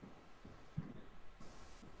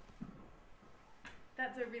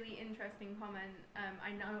 That's a really interesting comment.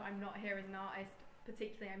 I know I'm not here as an artist,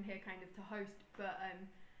 particularly I'm here kind of to host, but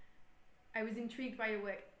I was intrigued by your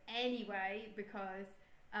work anyway, because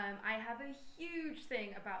I have a huge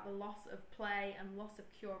thing about the loss of play and loss of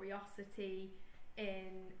curiosity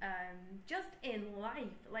in just in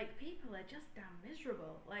life. Like, people are just damn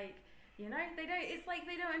miserable. Like, it's like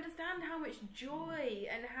they don't understand how much joy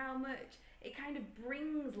and how much it kind of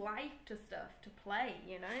brings life to stuff, to play,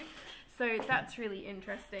 So that's really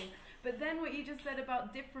interesting. But then what you just said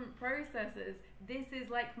about different processes, this is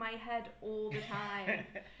like my head all the time.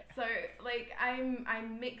 So like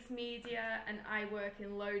I'm mixed media and I work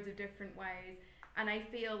in loads of different ways, and I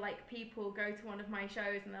feel like people go to one of my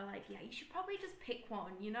shows and they're like, yeah, you should probably just pick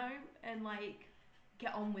one, and like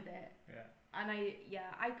get on with it. Yeah. And I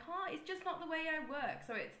can't, it's just not the way I work.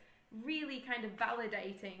 So it's really kind of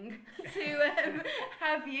validating to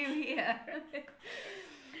have you here.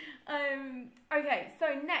 Okay, so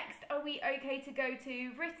next, are we okay to go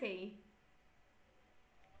to Vruti?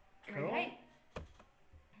 Cool. Okay.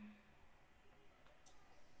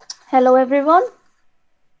 Hello everyone.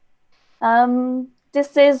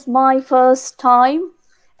 This is my first time,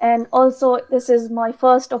 and also this is my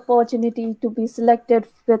first opportunity to be selected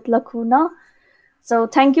with Lacuna. So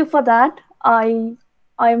thank you for that. I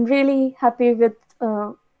am really happy with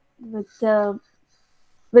the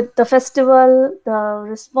festival, the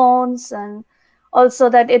response, and also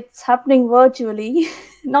that it's happening virtually,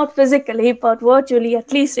 not physically, but virtually.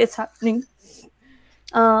 At least it's happening.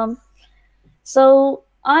 So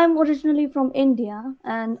I'm originally from India,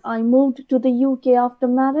 and I moved to the UK after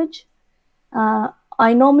marriage.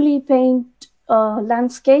 I normally paint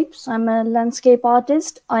landscapes. I'm a landscape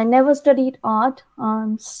artist. I never studied art.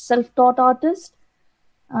 I'm self-taught artist.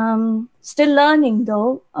 Still learning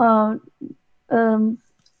though.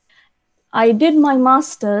 I did my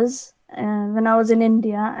master's when I was in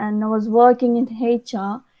India, and I was working in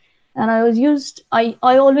HR. And I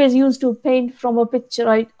always used to paint from a picture.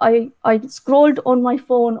 I scrolled on my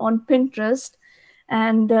phone on Pinterest,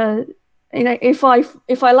 and if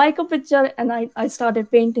I like a picture, and I started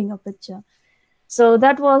painting a picture. So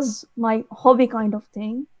that was my hobby kind of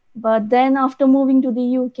thing. But then after moving to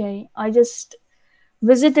the UK, I just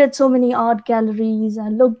visited so many art galleries. I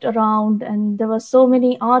looked around, and there were so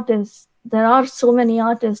many artists. There are so many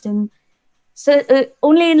artists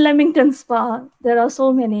only in Leamington Spa. There are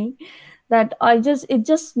so many that it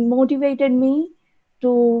just motivated me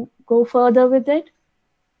to go further with it.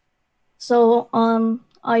 So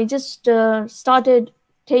I just started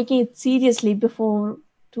taking it seriously before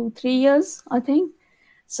 2-3 years, I think.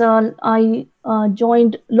 So I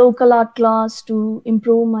joined local art class to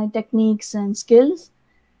improve my techniques and skills.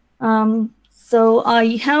 So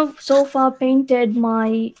I have so far painted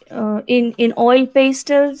my in oil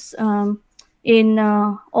pastels, in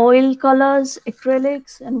oil colors,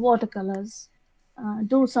 acrylics, and watercolors.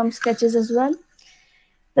 Do some sketches as well.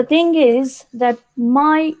 The thing is that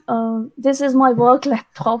this is my work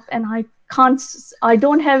laptop, and I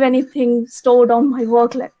don't have anything stored on my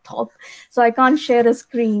work laptop, so I can't share a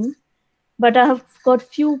screen. But I have got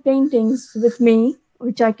few paintings with me,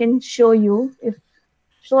 which I can show you.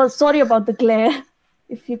 So sorry about the glare.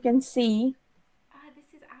 If you can see. This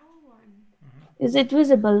is our one. Mm-hmm. Is it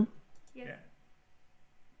visible? Yes. Yeah.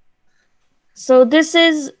 So this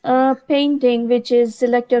is a painting which is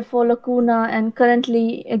selected for Lacuna and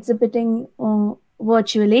currently exhibiting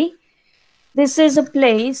virtually. This is a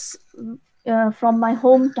place from my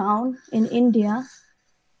hometown in India.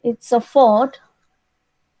 It's a fort.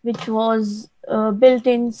 which was built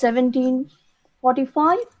in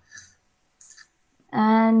 1745.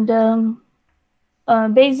 And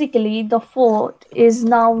basically, the fort is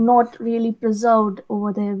now not really preserved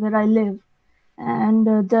over there where I live.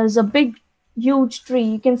 And there's a big, huge tree.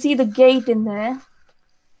 You can see the gate in there,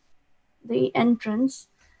 the entrance.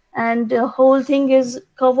 And the whole thing is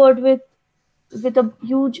covered with a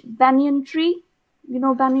huge banyan tree. You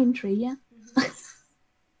know banyan tree, yeah?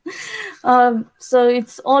 So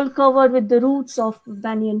it's all covered with the roots of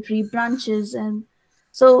banyan tree branches. And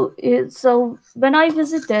so when I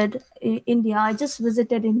visited India, I just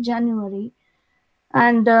visited in January.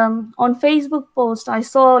 And on Facebook post, I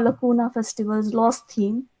saw Lacuna Festival's Lost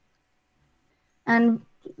theme. And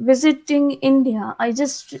visiting India, I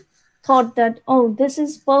just thought that, oh, this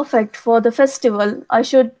is perfect for the festival. I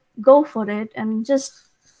should go for it and just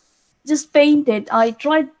paint it. I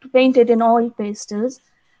tried to paint it in oil pastels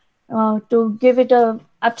to give it a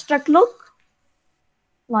abstract look.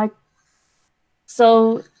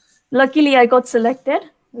 So luckily I got selected,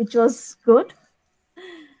 which was good.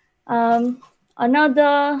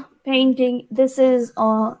 Another painting, this is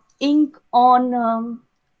ink on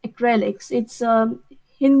acrylics. It's a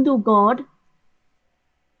Hindu god,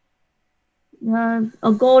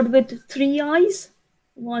 a god with 3 eyes,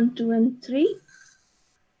 1, 2, and 3.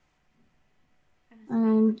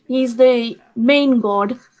 And he's the main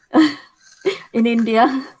god in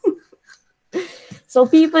India. So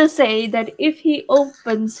people say that if he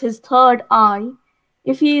opens his third eye,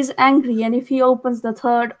 if he is angry and if he opens the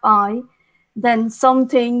third eye, then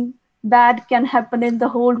something bad can happen in the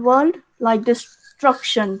whole world, like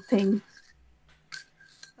destruction thing.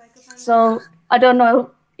 So I don't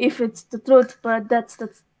know if it's the truth, but that's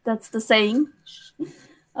the saying.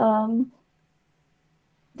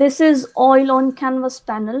 This is oil on canvas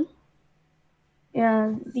panel.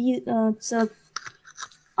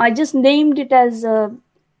 I just named it as a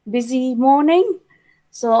busy morning.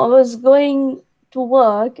 So I was going to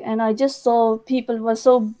work and I just saw people were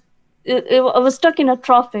I was stuck in a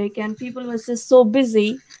traffic and people were just so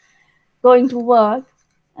busy going to work.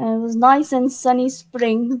 And it was nice and sunny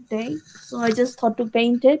spring day. So I just thought to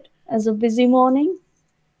paint it as a busy morning.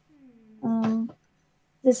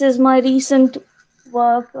 This is my recent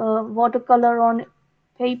work, watercolor on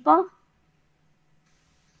paper.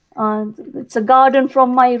 It's a garden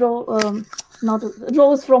from my not a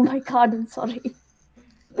rose from my garden, sorry.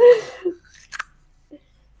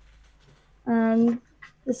 And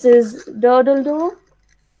this is Durdledore.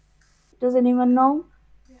 Does anyone know?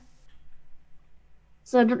 Yeah.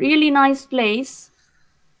 So a really nice place.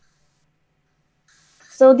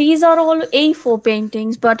 So these are all A4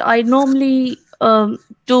 paintings, but I normally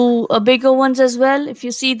do bigger ones as well. If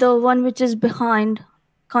you see the one which is behind,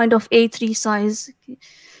 kind of A3 size.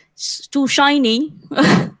 It's too shiny.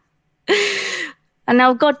 And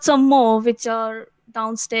I've got some more which are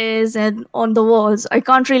downstairs and on the walls. I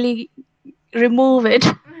can't really remove it.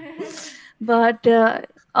 But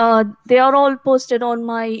they are all posted on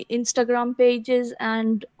my Instagram pages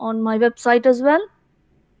and on my website as well.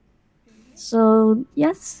 So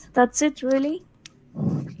yes, that's it really.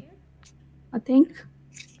 I think.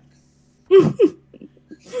 Cool.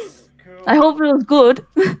 I hope it was good.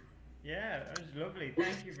 Yeah, that was lovely.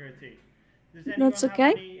 Thank you, Vruti. Does anyone That's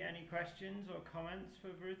okay. have any questions or comments for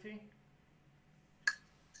Vruti?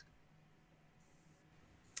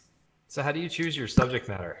 So how do you choose your subject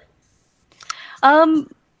matter?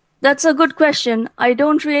 That's a good question. I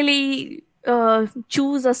don't really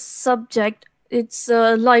choose a subject. It's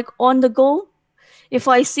like on the go. If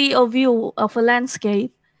I see a view of a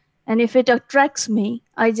landscape and if it attracts me,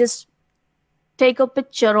 I just take a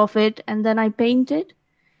picture of it and then I paint it.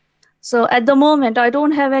 So at the moment, I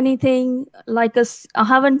don't have anything like I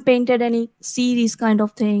haven't painted any series kind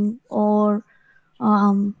of thing or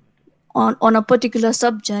on a particular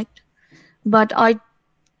subject, but I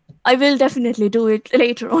will definitely do it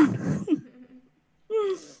later on.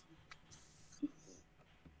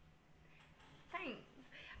 Thanks.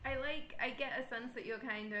 I get a sense that you're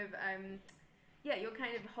kind of you're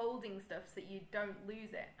kind of holding stuff so you don't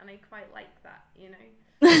lose it, and I quite like that, you know.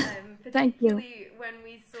 Thank you. Particularly when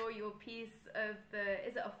we saw your piece of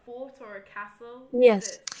is it a fort or a castle?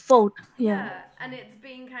 Yes, fort. Yeah. And it's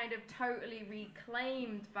being kind of totally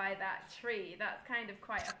reclaimed by that tree. That's kind of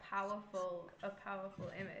quite a powerful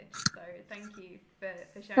image. So thank you for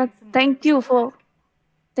sharing some. Thank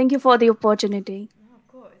you for the opportunity. Oh, of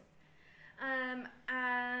course. And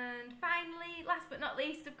finally, last but not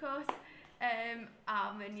least, of course,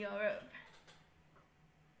 Armon, you're up.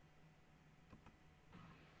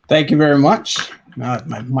 Thank you very much.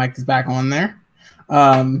 My mic is back on there.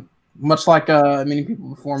 much like many people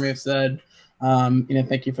before me have said,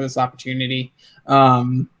 thank you for this opportunity.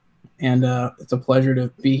 And it's a pleasure to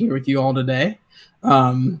be here with you all today.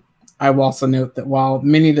 I will also note that while a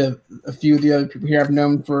few of the other people here I've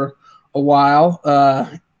known for a while,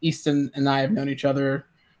 Easton and I have known each other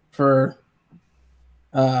for,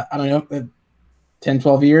 I don't know, 10,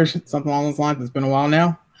 12 years, something along those lines. It's been a while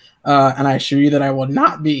now. And I assure you that I will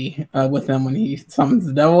not be with him when he summons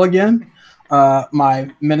the devil again.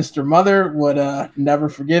 My minister mother would never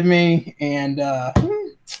forgive me, and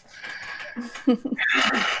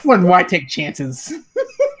why take chances?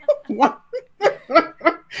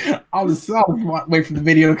 I'll just wait for the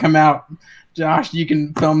video to come out. Josh, you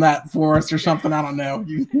can film that for us or something. I don't know.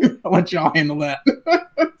 I'll let y'all handle that.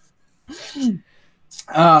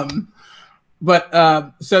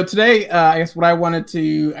 So today, I guess what I wanted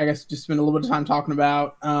to, just spend a little bit of time talking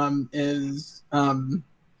about is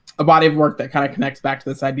a body of work that kind of connects back to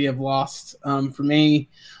this idea of lost. For me,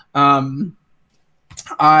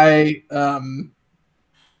 I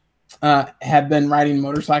have been riding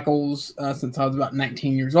motorcycles since I was about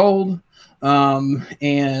 19 years old.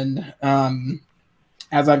 And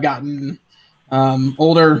as I've gotten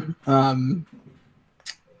older,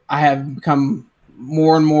 I have become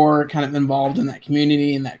more and more kind of involved in that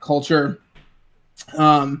community and that culture.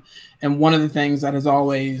 And one of the things that has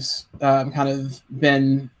always kind of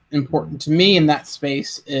been important to me in that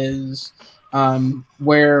space is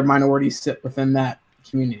where minorities sit within that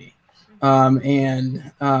community.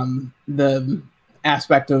 And the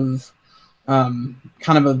aspect of kind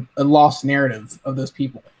of a lost narrative of those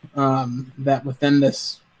people, that within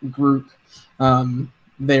this group,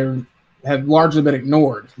 they have largely been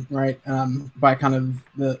ignored, right, by kind of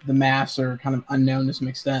the mass or kind of unknown to some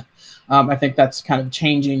extent. I think that's kind of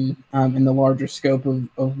changing in the larger scope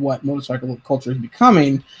of what motorcycle culture is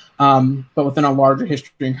becoming, but within a larger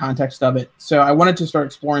history and context of it. So I wanted to start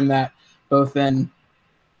exploring that both in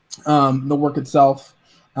the work itself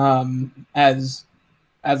as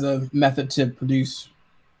a method to produce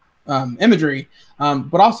imagery,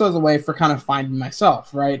 but also as a way for kind of finding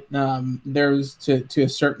myself, right? There's to a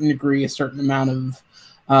certain degree, a certain amount of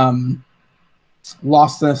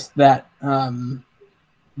lostness that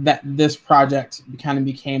that this project kind of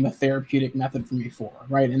became a therapeutic method for me for,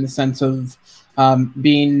 right? In the sense of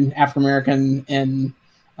being African American in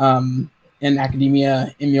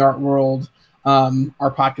academia, in the art world,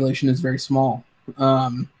 our population is very small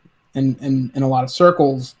in a lot of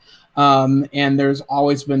circles. And there's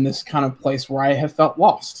always been this kind of place where I have felt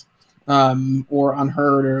lost or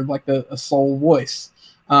unheard or like a sole voice.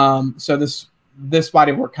 So this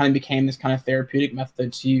body of work kind of became this kind of therapeutic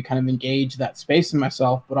method to kind of engage that space in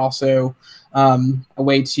myself, but also a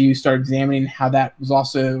way to start examining how that was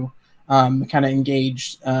also kind of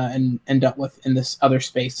engaged and dealt with in this other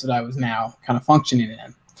space that I was now kind of functioning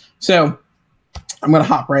in. So I'm going to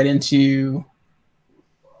hop right into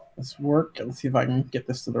this work. Let's see if I can get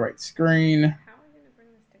this to the right screen. How are we going to bring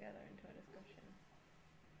this together into a discussion?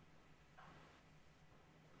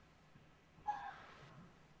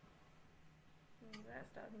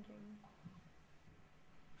 Let's start thinking.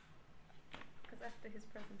 Because after his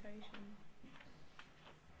presentation.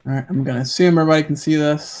 All right, I'm going to assume everybody can see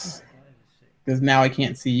this because now I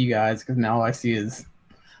can't see you guys because now all I see is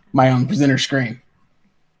my own presenter screen.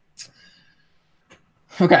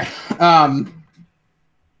 Okay.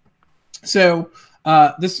 So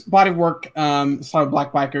this body of work started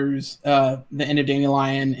Black Bikers, the End of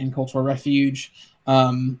Dandelion and Cultural Refuge,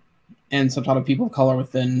 and subtitled People of Color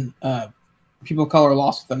within People of Color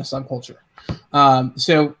Lost Within a Subculture.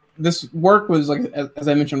 So this work was, like, as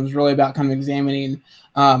I mentioned, was really about kind of examining,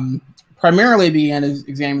 primarily began as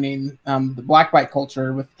examining the Black bike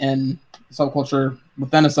culture within a subculture,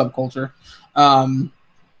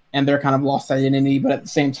 and their kind of lost identity, but at the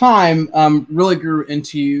same time, really grew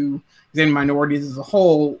into examining minorities as a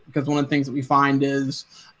whole, because one of the things that we find is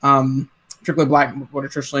particularly what are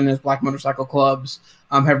traditionally known as Black motorcycle clubs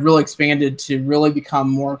have really expanded to really become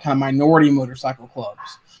more kind of minority motorcycle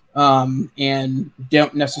clubs, and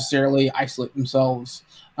don't necessarily isolate themselves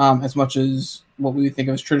as much as what we would think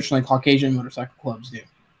of as traditionally Caucasian motorcycle clubs do.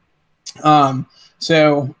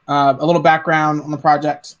 So a little background on the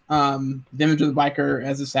project. The Image of the Biker,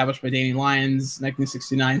 as established by Danny Lyon's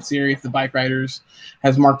 1969 series, The Bike Riders,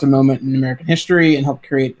 has marked a moment in American history and helped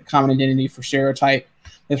create a common identity for stereotype.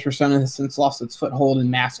 This persona has since lost its foothold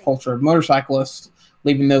in mass culture of motorcyclists,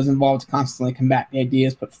 leaving those involved to constantly combat the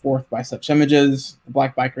ideas put forth by such images. The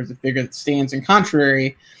Black Biker is a figure that stands in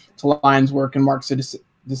contrary to Lyon's work and marks a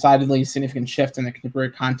decidedly significant shift in the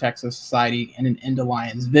contemporary context of society and an end to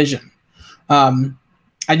Lyon's vision.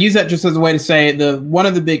 I'd use that just as a way to say one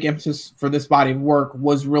of the big emphasis for this body of work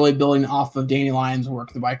was really building off of Danny Lyon's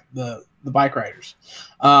work, the bike riders.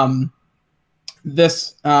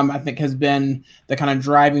 This I think has been the kind of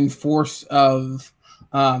driving force of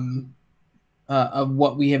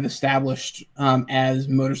what we have established as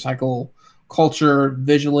motorcycle culture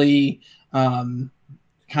visually, kind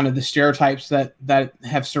of the stereotypes that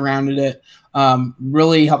have surrounded it,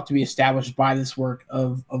 really helped to be established by this work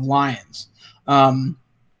of Lyon's.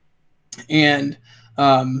 And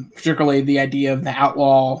particularly the idea of the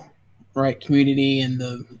outlaw, right, community and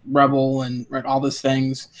the rebel and right, all those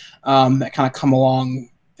things that kind of come along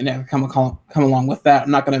and have come along with that.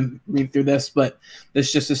 I'm not going to read through this, but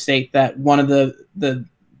it's just to state that one of the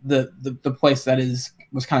place that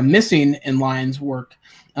was kind of missing in Lyon's work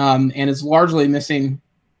and is largely missing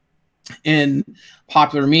in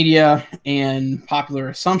popular media and popular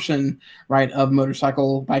assumption, right, of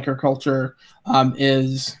motorcycle biker culture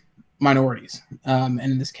is minorities, and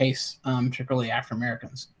in this case, particularly African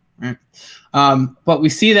Americans. Right, but we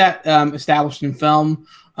see that established in film,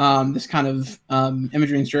 this kind of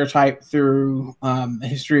imagery and stereotype through a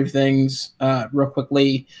history of things. Real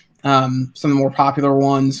quickly, some of the more popular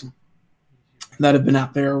ones that have been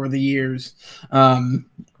out there over the years,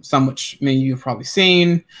 some which many of you have probably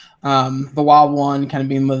seen. The Wild One kind of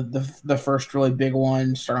being the first really big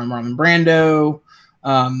one, starring Marlon Brando.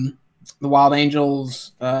 The Wild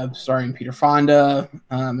Angels, starring Peter Fonda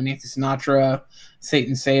and Nancy Sinatra.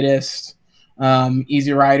 Satan Sadist,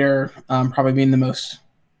 Easy Rider, probably being the most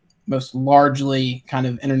largely kind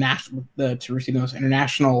of international to receive the most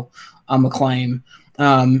international acclaim,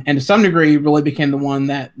 and to some degree really became the one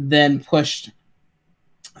that then pushed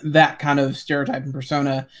that kind of stereotype and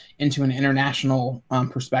persona into an international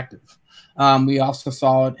perspective. We also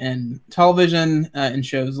saw it in television in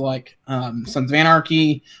shows like Sons of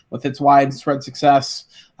Anarchy with its widespread success.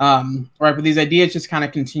 Right, but these ideas just kind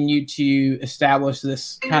of continue to establish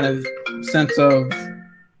this kind of sense of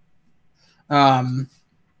kind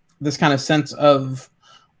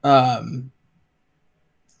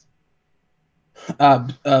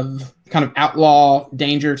of outlaw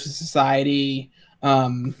danger to society,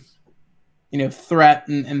 threat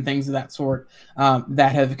and things of that sort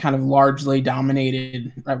that have kind of largely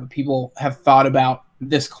dominated, right, what people have thought about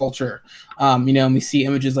this culture. And we see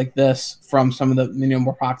images like this from some of the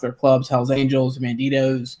more popular clubs, Hell's Angels,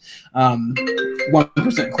 Banditos,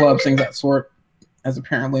 1% clubs, things of that sort, as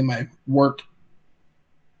apparently my work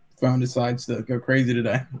phone decides to go crazy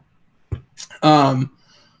today.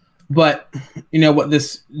 But what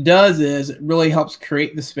this does is it really helps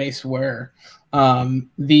create the space where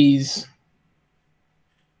these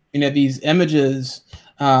images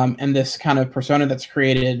and this kind of persona that's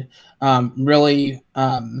created really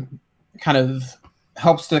kind of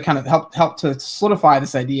helps to help to solidify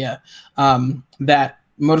this idea that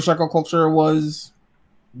motorcycle culture was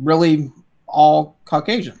really all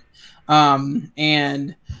Caucasian. So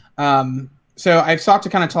I've sought to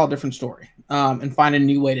kind of tell a different story and find a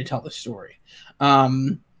new way to tell this story.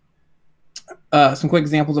 Some quick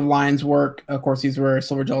examples of Lyon's work. Of course, these were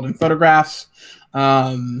silver gelatin photographs.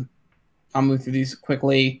 I'll move through these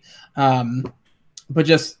quickly. But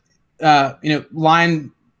just,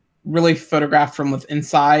 Lyon really photographed from within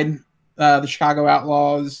inside the Chicago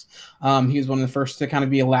Outlaws. He was one of the first to kind of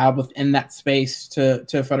be allowed within that space to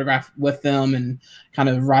photograph with them and kind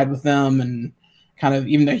of ride with them, and kind of,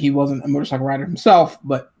 even though he wasn't a motorcycle rider himself,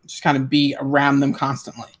 but just kind of be around them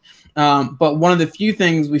constantly. But one of the few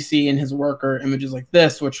things we see in his work are images like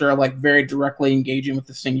this, which are like very directly engaging with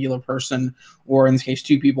the singular person, or in this case,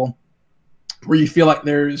 two people, where you feel like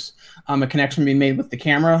there's a connection being made with the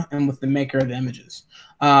camera and with the maker of the images.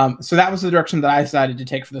 So that was the direction that I decided to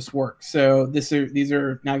take for this work. So these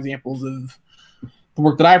are now examples of the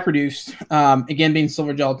work that I produced. Again, being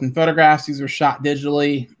silver gelatin photographs. These were shot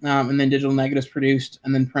digitally, and then digital negatives produced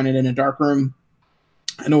and then printed in a darkroom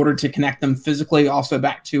in order to connect them physically also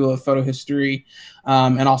back to a photo history,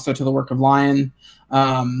 and also to the work of Lyon.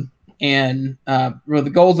 Really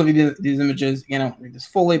the goals of these images, again, I won't read this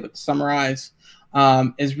fully, but to summarize,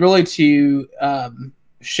 is really to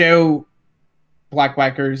show Black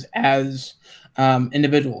bikers as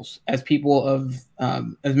individuals, as people of,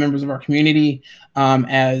 as members of our community,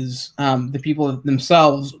 as the people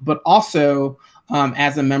themselves, but also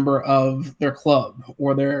as a member of their club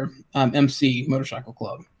or their MC motorcycle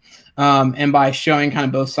club. And by showing kind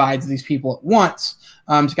of both sides of these people at once,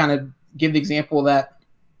 to kind of give the example that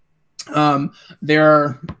there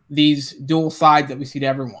are these dual sides that we see to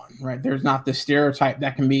everyone, right? There's not this stereotype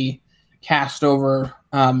that can be cast over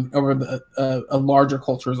a larger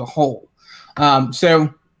culture as a whole.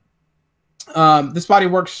 So This body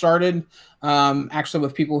of work started actually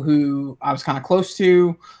with people who I was kind of close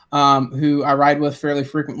to, who I ride with fairly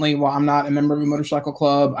frequently. While I'm not a member of a motorcycle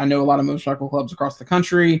club, I know a lot of motorcycle clubs across the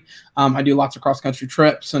country. I do lots of cross-country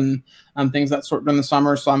trips and things of that sort during the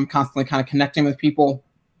summer, so I'm constantly kind of connecting with people.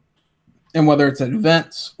 And whether it's at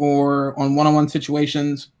events or on one-on-one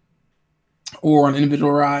situations or on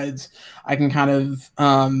individual rides, I can kind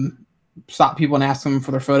of stop people and ask them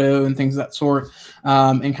for their photo and things of that sort,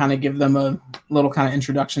 and kind of give them a little kind of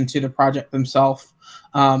introduction to the project themselves.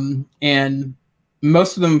 And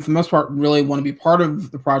most of them, for the most part, really want to be part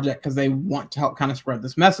of the project because they want to help kind of spread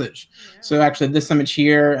this message. Yeah. So actually this image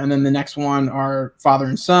here and then the next one are father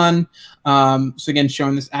and son. So again,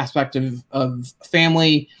 showing this aspect of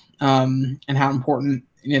family, and how important,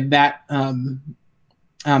 you know, that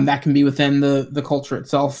that can be within the culture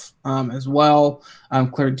itself, as well.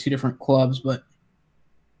 Clearly 2 different clubs, but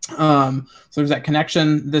so there's that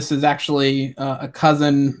connection. This is actually a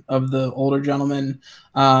cousin of the older gentleman.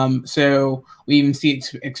 So we even see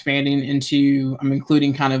it expanding into, I'm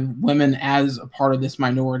including kind of women as a part of this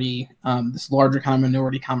minority, this larger kind of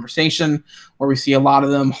minority conversation, where we see a lot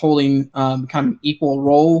of them holding kind of an equal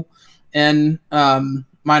role in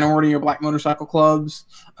minority or Black motorcycle clubs,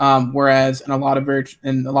 whereas in a lot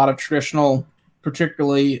of traditional,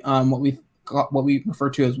 particularly what we refer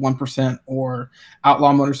to as 1% or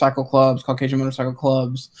outlaw motorcycle clubs, Caucasian motorcycle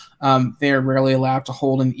clubs, they are rarely allowed to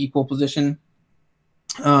hold an equal position,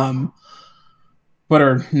 but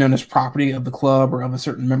are known as property of the club or of a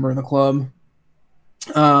certain member of the club.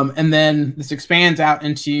 And then this expands out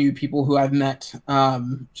into people who I've met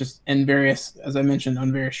just in various, as I mentioned,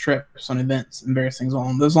 on various trips, on events, and various things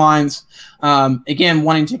along those lines. Again,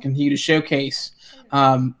 wanting to continue to showcase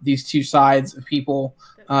these 2 sides of people.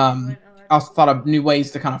 I also thought of new ways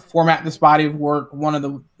to kind of format this body of work. One of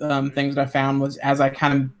the things that I found was, as I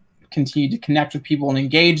kind of continued to connect with people and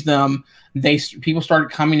engage them, people started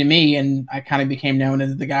coming to me, and I kind of became known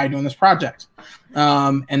as the guy doing this project.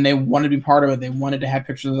 And they wanted to be part of it. They wanted to have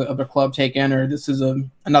pictures of their club taken. Or this is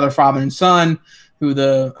another father and son, who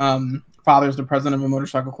the father is the president of a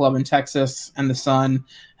motorcycle club in Texas, and the son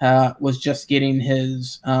was just getting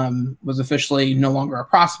his, was officially no longer a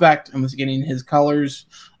prospect and was getting his colors,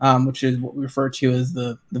 which is what we refer to as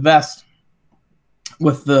the vest,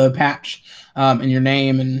 with the patch and your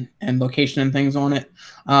name and location and things on it.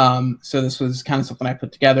 So this was kind of something I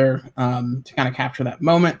put together to kind of capture that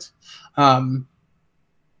moment.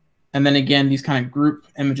 And then again, these kind of group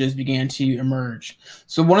images began to emerge.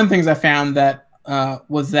 So one of the things I found that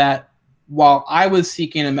was that while I was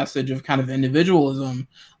seeking a message of kind of individualism,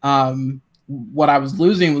 what I was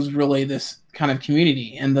losing was really this kind of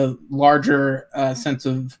community and the larger sense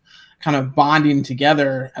of kind of bonding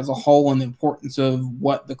together as a whole, and the importance of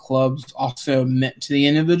what the clubs also meant to the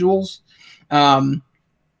individuals. So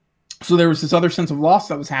there was this other sense of loss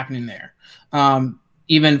that was happening there,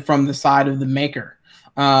 even from the side of the maker.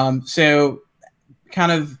 So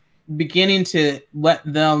kind of beginning to let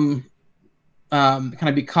them kind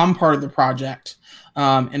of become part of the project,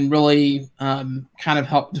 and really kind of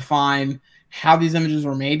help define how these images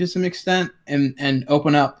were made to some extent, and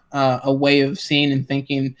open up a way of seeing and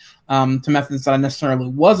thinking to methods that I necessarily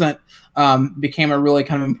wasn't, became a really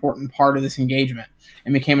kind of important part of this engagement,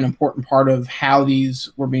 and became an important part of how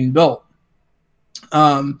these were being built.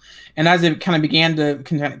 And as it kind of began to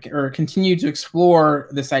continue to explore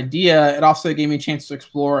this idea, it also gave me a chance to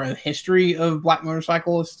explore a history of Black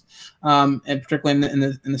motorcyclists, and particularly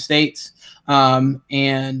in the States,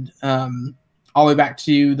 and all the way back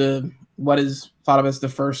to what is thought of as the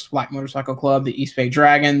first Black motorcycle club, the East Bay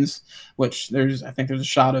Dragons, which I think there's a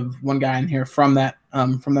shot of one guy in here from that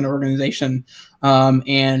organization,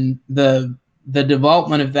 and the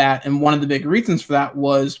development of that. And one of the big reasons for that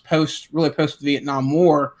was post the Vietnam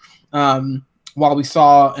War, while we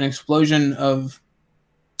saw an explosion of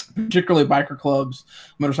particularly biker clubs,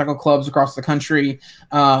 motorcycle clubs across the country.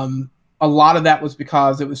 A lot of that was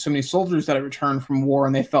because there was so many soldiers that had returned from war,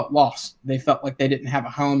 and they felt lost. They felt like they didn't have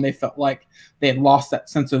a home. They felt like they had lost that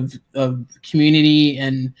sense of community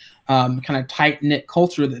and kind of tight-knit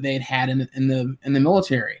culture that they had in the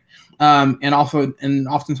military. And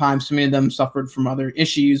oftentimes, so many of them suffered from other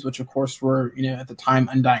issues, which of course were, at the time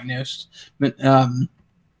undiagnosed,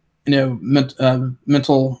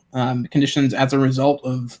 mental conditions as a result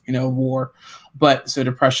of, war. But so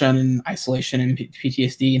depression and isolation and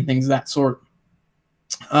PTSD and things of that sort,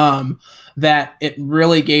 that it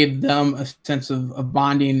really gave them a sense of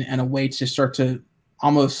bonding and a way to start to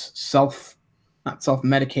almost not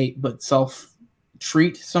self-medicate, but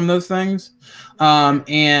self-treat some of those things. And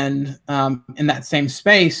in that same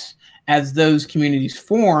space, as those communities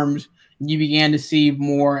formed, you began to see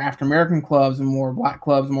more African American clubs and more Black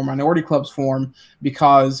clubs, and more minority clubs form,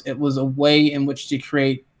 because it was a way in which to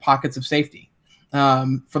create pockets of safety.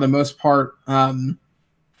 For the most part,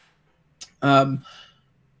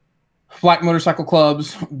 Black motorcycle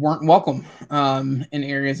clubs weren't welcome in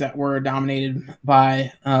areas that were dominated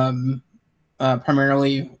by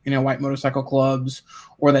primarily, white motorcycle clubs,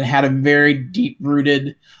 or that had a very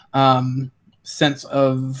deep-rooted sense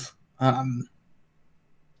of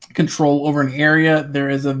control over an area. There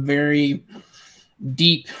is a very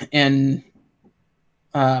deep and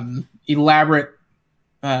elaborate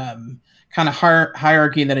kind of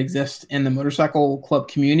hierarchy that exists in the motorcycle club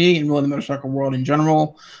community and really the motorcycle world in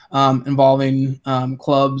general, involving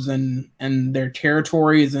clubs and their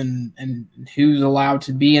territories and who's allowed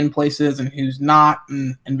to be in places and who's not,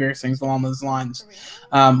 and various things along those lines,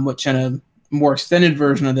 which in a more extended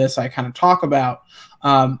version of this I kind of talk about.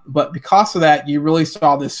 But because of that, you really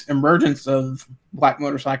saw this emergence of Black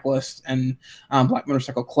motorcyclists and Black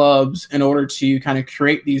motorcycle clubs in order to kind of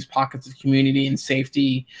create these pockets of community and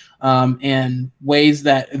safety, and ways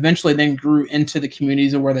that eventually then grew into the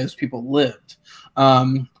communities of where those people lived.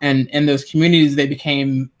 And in those communities, they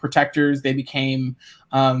became protectors, they became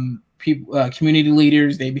community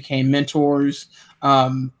leaders, they became mentors,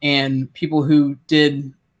 and people who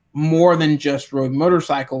did more than just rode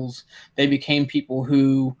motorcycles. They became people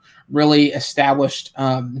who really established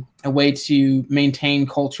a way to maintain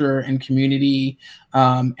culture and community,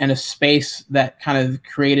 and a space that kind of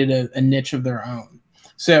created a niche of their own.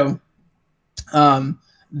 So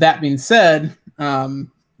that being said,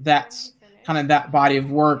 that's kind of that body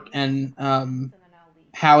of work, and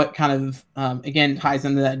how it kind of, again, ties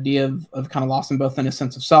into that idea of kind of lost in both in a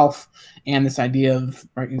sense of self and this idea of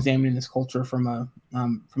examining this culture from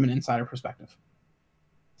an insider perspective.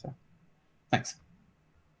 So, thanks.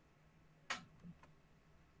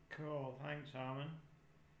 Cool, thanks,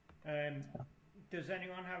 Armon. Does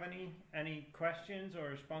anyone have any questions or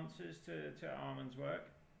responses to Armon's work?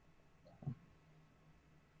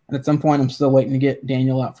 And at some point, I'm still waiting to get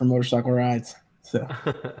Daniel out for motorcycle rides. So,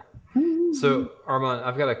 so Armon,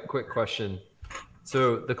 I've got a quick question.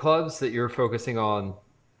 So the clubs that you're focusing on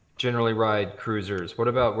generally ride cruisers. What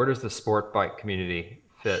about, where does the sport bike community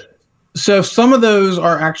fit? So some of those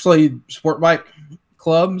are actually sport bike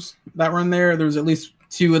clubs that run there. There's at least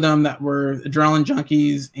 2 of them that were Adrenaline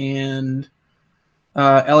Junkies and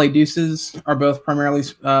LA Deuces are both primarily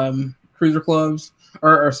cruiser clubs,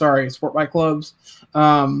 or sorry, sport bike clubs.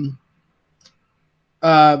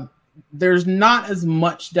 There's not as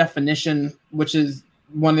much definition, which is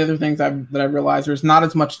one of the other things that I realized. There's not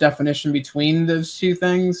as much definition between those 2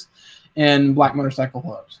 things in Black motorcycle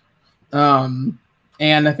clubs.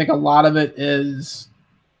 And I think a lot of it is,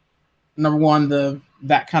 number one,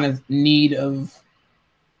 that kind of need of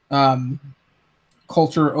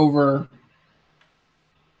culture over,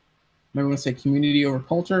 maybe I want to say community over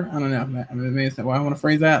culture. I don't know. Maybe that's why I want to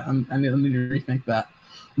phrase that. I need to rethink that.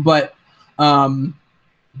 But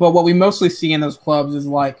what we mostly see in those clubs is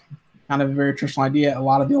like kind of a very traditional idea. A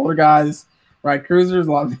lot of the older guys ride cruisers.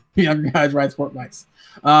 A lot of the younger guys ride sport bikes.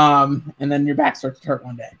 And then your back starts to hurt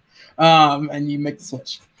one day. And you make the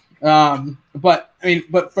switch. But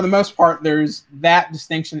for the most part, there's that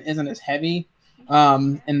distinction isn't as heavy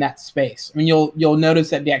in that space. I mean, you'll notice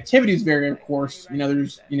that the activities vary, of course.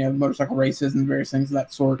 There's motorcycle races and various things of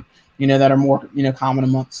that sort. That are more common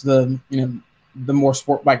amongst the more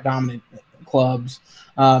sport bike dominant clubs.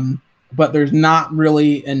 But there's not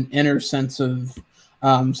really an inner sense of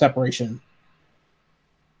separation.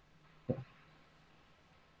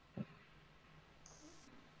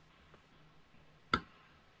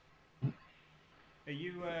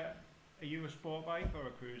 Are you a sport bike or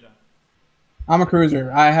a cruiser? I'm a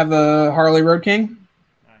cruiser. I have a Harley Road King.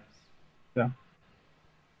 Nice. So.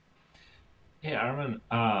 Hey, Armon,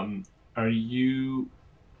 are you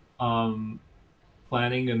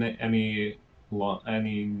planning any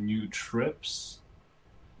new trips?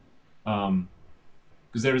 Because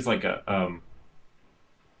there's like a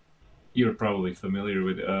you're probably familiar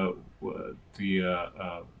with what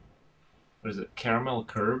is it, Caramel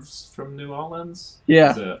Curves from New Orleans? Yeah.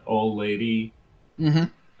 It's an old lady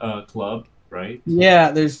club, right? Yeah,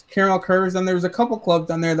 there's Caramel Curves, and there's a couple clubs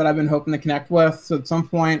down there that I've been hoping to connect with. So at some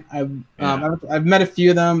point, I've met a few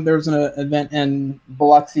of them. There was an event in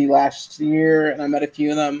Biloxi last year, and I met a few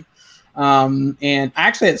of them. And I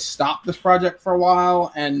actually had stopped this project for a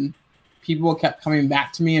while, and people kept coming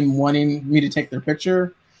back to me and wanting me to take their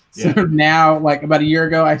picture. So now, like about a year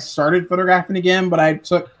ago, I started photographing again, but I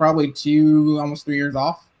took probably 2, almost 3 years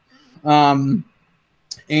off. A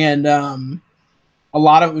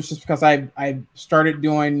lot of it was just because I started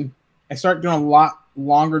doing I started doing a lot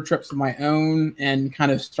longer trips of my own, and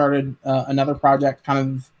kind of started another project kind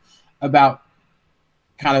of about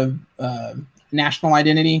national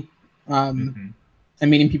identity, and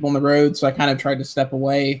meeting people on the road. So I kind of tried to step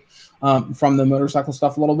away from the motorcycle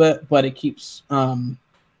stuff a little bit, but it keeps, and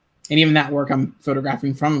even that work I'm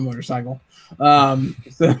photographing from a motorcycle.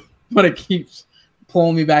 But it keeps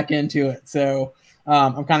pulling me back into it. So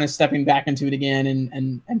I'm kind of stepping back into it again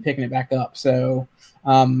and picking it back up. So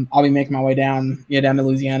I'll be making my way down to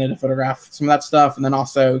Louisiana to photograph some of that stuff, and then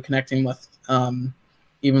also connecting with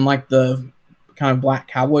even like the kind of Black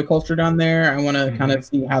cowboy culture down there. I want to kind of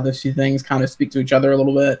see how those two things kind of speak to each other a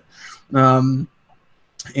little bit,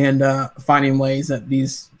 and finding ways that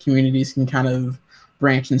these communities can kind of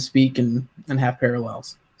branch and speak and have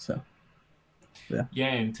parallels. So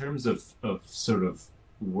yeah, in terms of sort of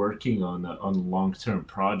working on long-term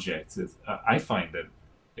projects, I find that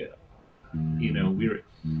we're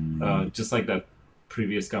just like that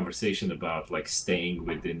previous conversation about like staying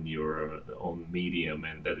within your own medium,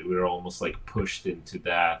 and that we're almost like pushed into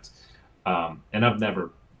that, and I've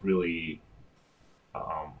never really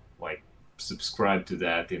like subscribed to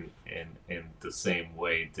that in the same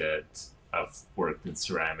way that I've worked in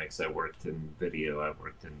ceramics, I worked in video, I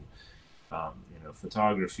worked in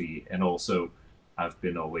photography, and also I've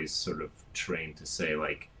been always sort of trained to say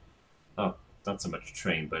like, oh, not so much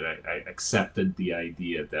trained, but I accepted the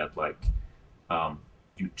idea that like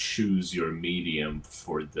you choose your medium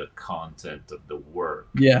for the content of the work.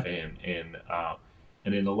 Yeah. And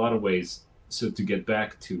in a lot of ways, so to get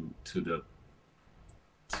back to the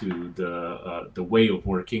way of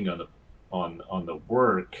working on the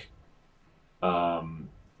work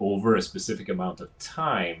over a specific amount of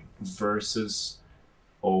time versus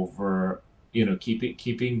over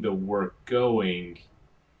keeping the work going,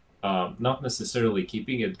 not necessarily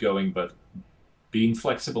keeping it going, but being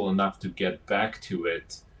flexible enough to get back to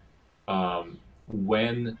it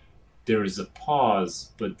when there is a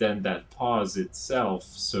pause, but then that pause itself,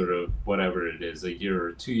 sort of whatever it is, a year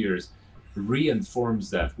or 2 years, reinforms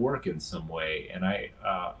that work in some way. And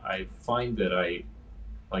I find that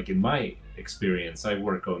like in my experience, I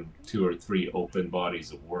work on 2 or 3 open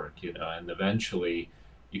bodies of work, and eventually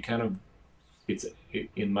you kind of,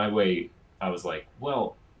 in my way, I was like,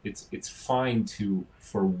 well, it's fine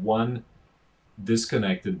for one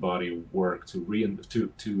disconnected body of work to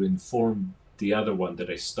inform the other one that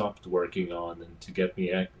I stopped working on, and to get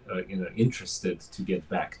me interested to get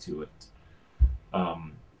back to it.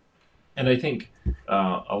 And I think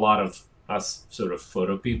a lot of us sort of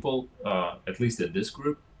photo people, at least in this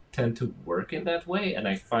group, tend to work in that way, and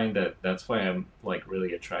I find that that's why I'm like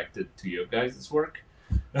really attracted to your guys' work,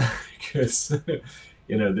 because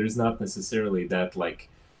there's not necessarily that like,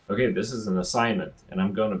 okay, this is an assignment and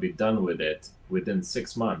I'm going to be done with it within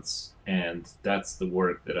 6 months, and that's the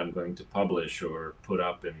work that I'm going to publish or put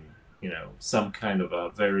up in some kind of a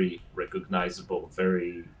very recognizable,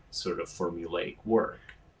 very sort of formulaic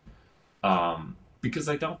work, because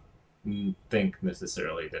I don't think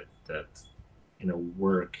necessarily that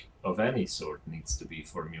work of any sort needs to be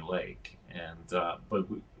formulaic. And but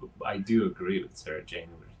I do agree with Sarah Jane.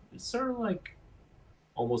 It's sort of like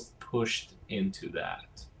almost pushed into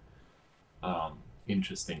that,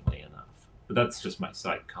 interestingly enough. But that's just my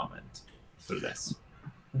side comment for this.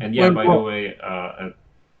 And yeah, by the way,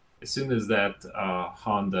 as soon as that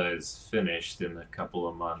Honda is finished in a couple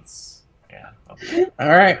of months, yeah, I'll be all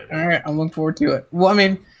right. I'm looking forward to it. Well, I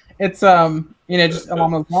mean, it's just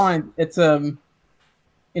along those lines, it's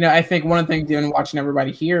I think one of the things, watching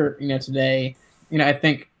everybody here, today, I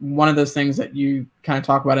think one of those things that you kind of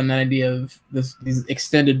talk about in that idea of these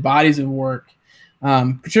extended bodies of work,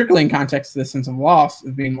 particularly in context of the sense of loss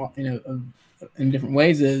of being, in different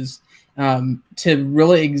ways, is to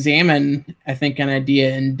really examine, I think, an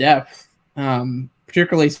idea in depth,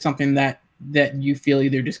 particularly something that you feel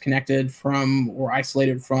either disconnected from or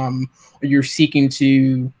isolated from, or you're seeking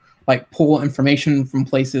to like pull information from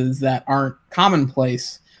places that aren't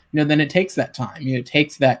commonplace, then it takes that time. It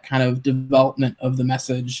takes that kind of development of the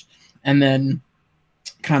message, and then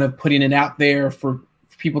kind of putting it out there for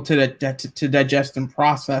people to digest and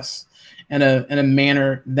process in a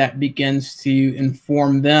manner that begins to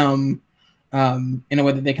inform them in a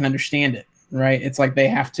way that they can understand it. Right? It's like they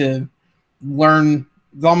have to learn.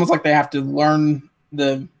 It's almost like they have to learn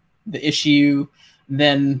the issue,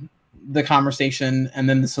 then the conversation, and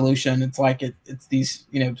then the solution. It's like it's these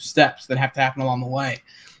steps that have to happen along the way.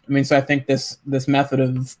 I mean, so I think this method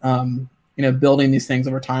of building these things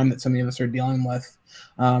over time that so many of us are dealing with,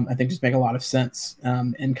 I think just make a lot of sense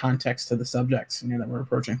in context to the subjects that we're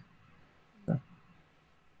approaching. So.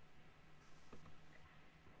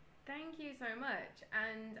 Thank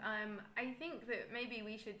maybe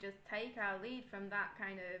we should just take our lead from that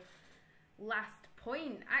kind of last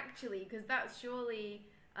point, actually, because that's surely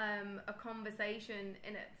a conversation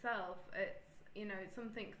in itself. It's, you know,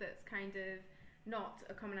 something that's kind of not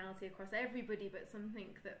a commonality across everybody, but something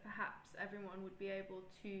that perhaps everyone would be able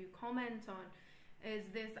to comment on, is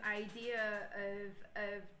this idea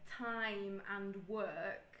of time and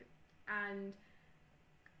work. And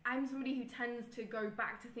I'm somebody who tends to go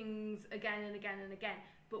back to things again and again and again,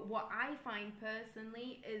 but what I find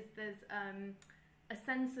personally is there's a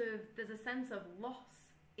sense of loss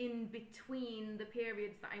in between the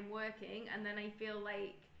periods that I'm working, and then I feel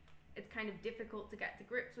like it's kind of difficult to get to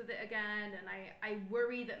grips with it again, and I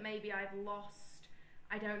worry that maybe I've lost,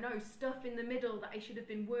 I don't know, stuff in the middle that I should have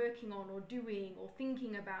been working on or doing or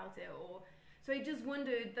thinking about it. Or so I just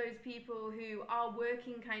wondered, those people who are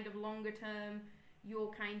working kind of longer term,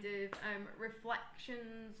 your kind of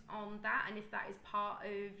reflections on that, and if that is part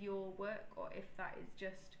of your work, or if that is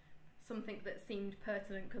just something that seemed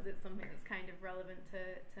pertinent because it's something that's kind of relevant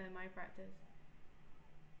to my practice.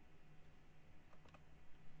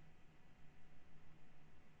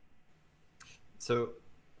 So,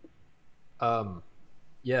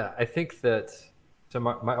 yeah, I think that, so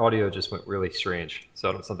my audio just went really strange.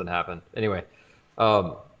 So something happened. Anyway,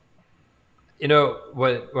 you know,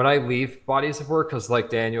 when I leave bodies of work, because like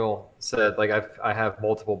Daniel said, like I have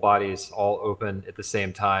multiple bodies all open at the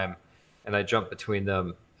same time, and I jump between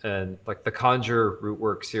them. And like the Conjure root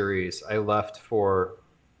work series, I left for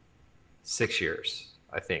 6 years,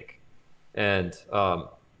 I think. And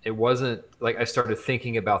it wasn't like I started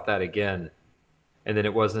thinking about that again. And then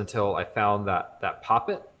it wasn't until I found that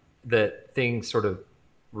poppet that things sort of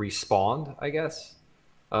respawned, I guess.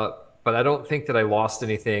 But I don't think that I lost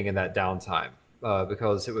anything in that downtime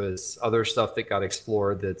because it was other stuff that got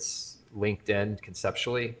explored that's linked in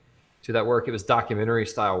conceptually to that work. It was documentary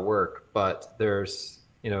style work, but there's,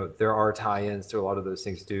 you know, there are tie-ins to a lot of those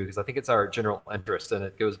things too, because I think it's our general interest, and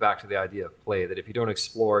it goes back to the idea of play, that if you don't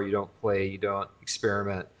explore, you don't play, you don't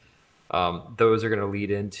experiment, those are going to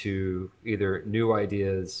lead into either new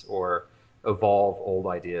ideas or evolve old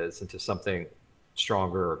ideas into something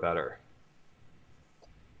stronger or better.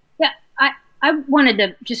 Yeah, I wanted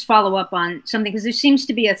to just follow up on something, because there seems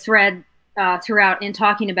to be a thread throughout in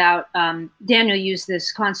talking about, Daniel used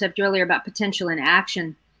this concept earlier about potential in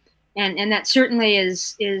action. And that certainly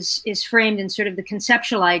is framed in sort of the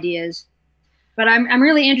conceptual ideas. But I'm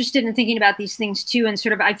really interested in thinking about these things too. And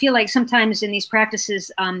sort of, I feel like sometimes in these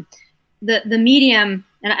practices, the medium,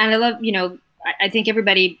 and I love, you know, I think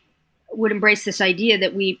everybody would embrace this idea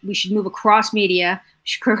that we should move across media, we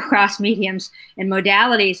should go across mediums and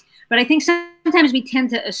modalities. But I think sometimes we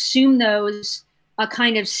tend to assume those a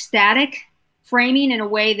kind of static framing in a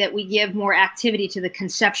way that we give more activity to the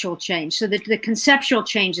conceptual change. So that the conceptual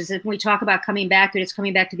changes, if we talk about coming back to it, it's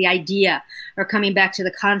coming back to the idea or coming back to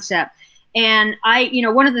the concept. And you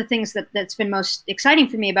know, one of the things that's been most exciting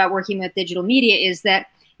for me about working with digital media is that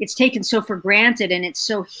it's taken so for granted, and it's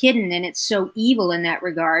so hidden, and it's so evil in that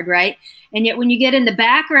regard, right? And yet when you get in the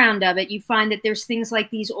background of it, you find that there's things like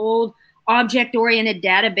these old object-oriented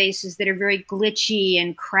databases that are very glitchy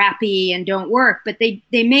and crappy and don't work, but they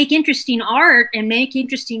make interesting art and make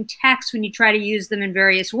interesting text when you try to use them in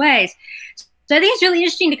various ways. So I think it's really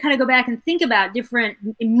interesting to kind of go back and think about different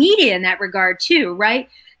media in that regard too, right?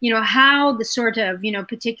 You know, how the sort of, you know,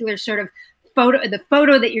 particular sort of the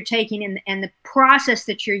photo that you're taking and the process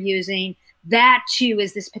that you're using, that too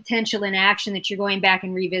is this potential in action that you're going back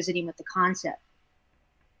and revisiting with the concept.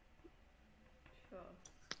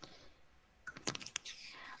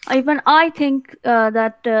 Even I think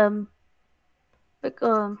that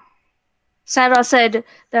Sarah said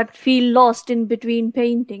that feel lost in between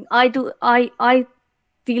painting. I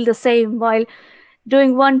feel the same while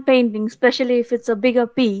doing one painting, especially if it's a bigger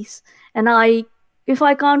piece, and if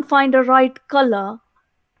I can't find a right color,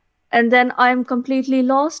 and then I'm completely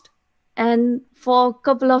lost. And for a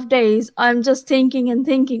couple of days, I'm just thinking and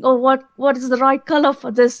thinking, oh, what is the right color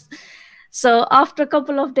for this? So after a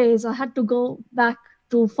couple of days, I had to go back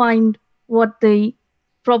to find what the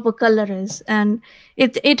proper color is. And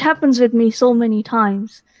it happens with me so many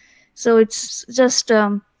times. So it's just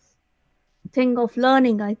thing of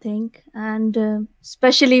learning, I think. And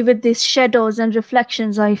especially with these shadows and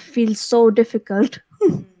reflections, I feel so difficult.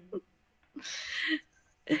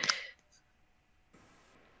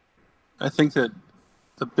 I think that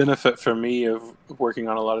the benefit for me of working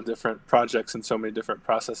on a lot of different projects and so many different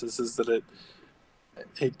processes is that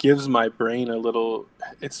it gives my brain a little,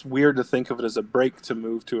 it's weird to think of it as a break to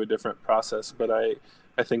move to a different process, but I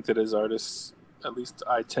think that as artists, at least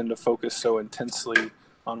I tend to focus so intensely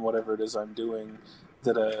on whatever it is I'm doing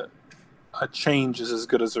that a change is as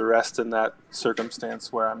good as a rest in that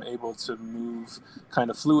circumstance, where I'm able to move kind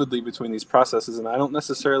of fluidly between these processes, and I don't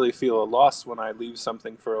necessarily feel a loss when I leave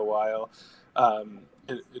something for a while.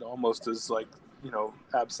 It almost is like,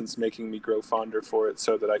 absence making me grow fonder for it,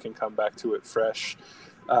 so that I can come back to it fresh.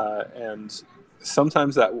 And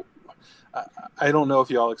sometimes that, I don't know if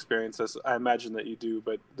you all experience this. I imagine that you do,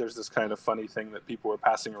 but there's this kind of funny thing that people were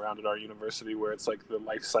passing around at our university, where it's like the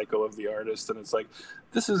life cycle of the artist, and it's like,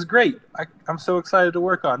 this is great. I'm so excited to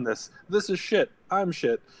work on this. This is shit. I'm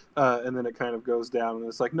shit. And then it kind of goes down, and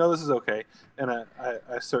it's like, no, this is okay. And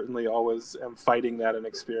I certainly always am fighting that and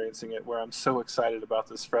experiencing it, where I'm so excited about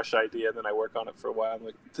this fresh idea, and then I work on it for a while. I'm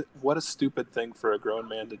like, what a stupid thing for a grown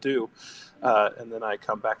man to do. And then I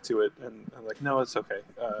come back to it, and I'm like, no, it's okay.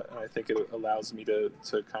 And I think it allows me to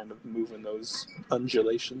kind of move in those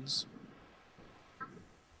undulations.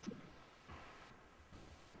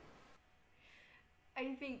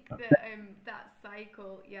 I think that that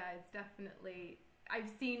cycle, it's definitely. I've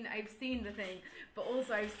seen the thing, but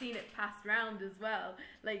also I've seen it passed around as well.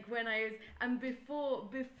 Like when I was, and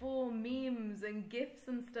before memes and GIFs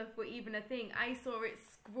and stuff were even a thing, I saw it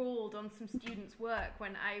scrawled on some students' work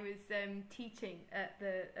when I was teaching at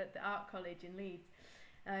the art college in Leeds.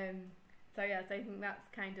 So yes, I think that's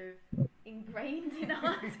kind of ingrained in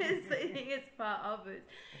artists. I think it's part of us.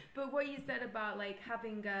 But what you said about like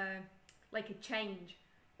having a change,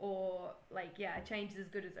 or like a change is as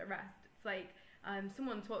good as a rest. It's like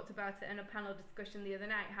someone talked about it in a panel discussion the other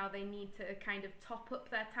night, how they need to kind of top up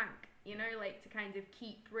their tank, like to kind of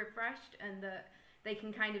keep refreshed, and that they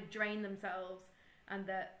can kind of drain themselves, and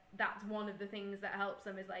that's one of the things that helps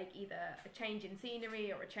them is like either a change in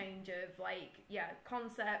scenery, or a change of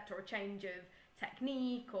concept, or a change of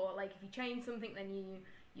technique, or like if you change something, then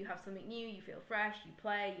you have something new, you feel fresh, you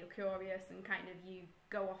play, you're curious, and kind of you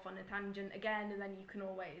go off on a tangent again, and then you can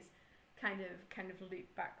always kind of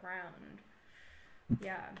loop back round.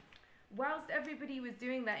 Yeah. Whilst everybody was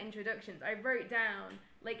doing their introductions, I wrote down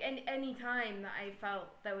like any time that I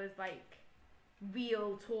felt there was like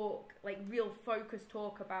real talk, like real focused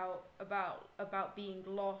talk about being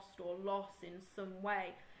lost or lost in some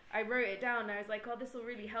way. I wrote it down, and I was like, oh, this will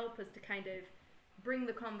really help us to kind of bring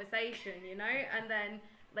the conversation, and then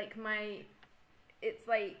like it's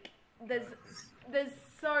like there's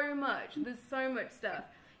so much stuff,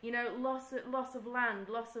 loss of land,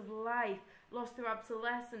 loss of life, loss through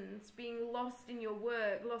obsolescence, being lost in your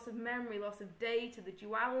work, loss of memory, loss of data, the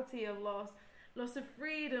duality of loss of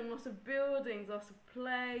freedom, loss of buildings, loss of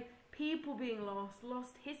play, people being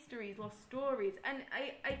lost histories, lost stories, and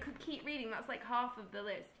I could keep reading. That's like half of the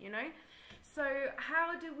list, So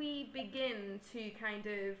how do we begin to kind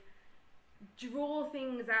of draw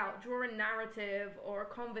things out, draw a narrative or a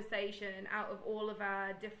conversation out of all of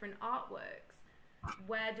our different artworks?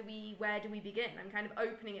 Where do we begin? I'm kind of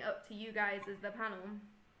opening it up to you guys as the panel.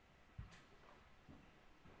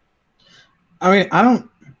 I mean, I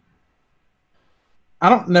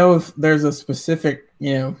don't know if there's a specific,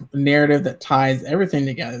 narrative that ties everything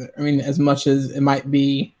together. I mean, as much as it might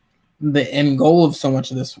be the end goal of so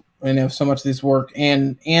much of this, so much of this work,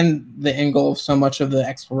 and the end goal of so much of the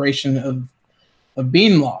exploration of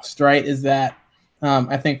being lost, right? Is that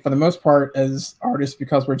I think for the most part, as artists,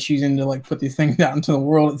 because we're choosing to like put these things out into the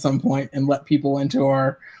world at some point and let people into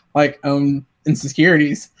our like own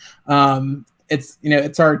insecurities,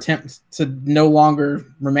 it's our attempt to no longer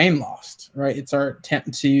remain lost, right? It's our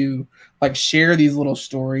attempt to like share these little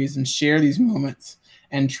stories and share these moments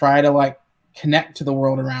and try to like connect to the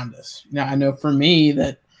world around us. I know for me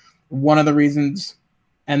that one of the reasons,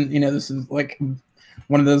 and this is like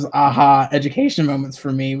one of those aha education moments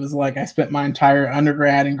for me, was like I spent my entire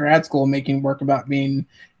undergrad and grad school making work about being,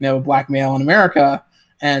 a Black male in America,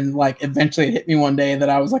 and like eventually it hit me one day that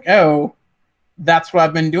I was like, oh, that's what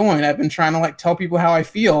I've been doing. I've been trying to like tell people how I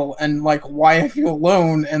feel and like why I feel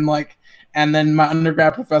alone, and then my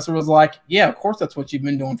undergrad professor was like, yeah, of course that's what you've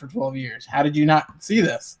been doing for 12 years. How did you not see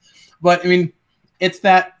this? But I mean, it's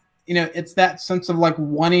that sense of like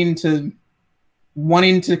wanting to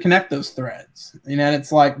connect those threads, and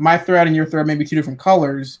it's like my thread and your thread may be two different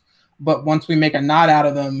colors, but once we make a knot out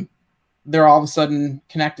of them, they're all of a sudden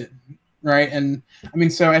connected, right? And I mean,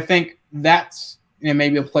 so I think that's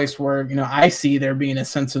maybe a place where I see there being a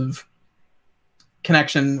sense of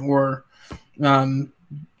connection or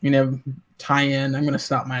tie-in. I'm going to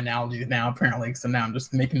stop my analogy now, apparently, so now I'm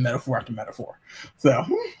just making metaphor after metaphor. So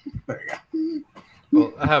there you go.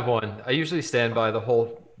 Well, I have one. I usually stand by the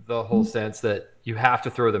whole sense that you have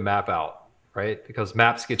to throw the map out, right? Because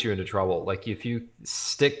maps get you into trouble. Like if you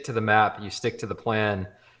stick to the map, you stick to the plan,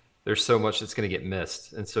 there's so much that's going to get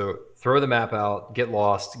missed. And so throw the map out, get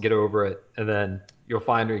lost, get over it, and then you'll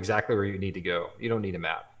find exactly where you need to go. You don't need a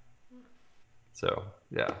map. So,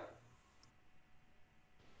 yeah.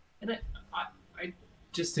 And I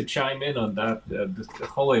just to chime in on that, the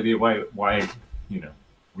whole idea why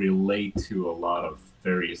relate to a lot of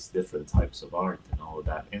various different types of art and all of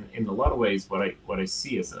that. In a lot of ways, what I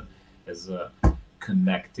see as a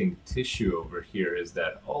connecting tissue over here is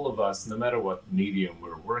that all of us, no matter what medium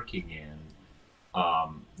we're working in,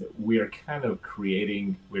 we're kind of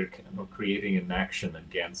creating an action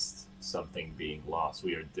against something being lost.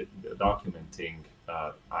 We are documenting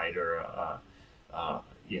either a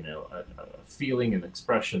feeling, an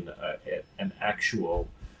expression, an actual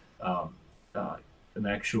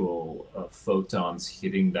photons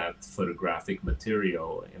hitting that photographic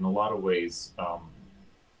material. In a lot of ways,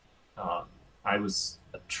 I was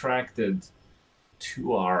attracted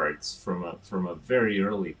to arts from a very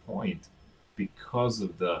early point because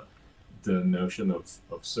of the notion of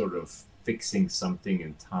sort of fixing something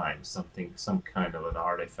in time, some kind of an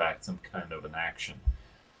artifact, some kind of an action.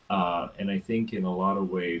 And I think in a lot of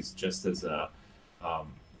ways, just as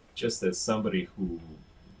somebody who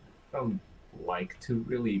don't like to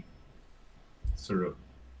really sort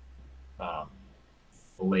of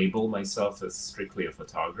label myself as strictly a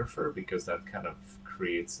photographer, because that kind of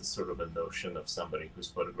creates a sort of a notion of somebody who's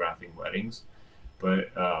photographing weddings,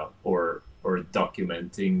 but or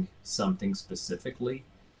documenting something specifically.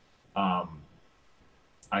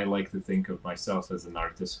 I like to think of myself as an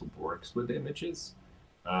artist who works with images.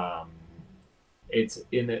 It's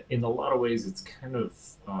in a lot of ways, it's kind of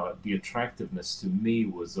the attractiveness to me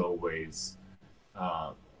was always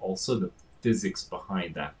also the physics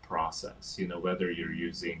behind that process. Whether you're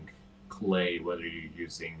using clay, whether you're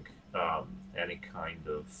using any kind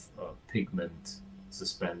of pigment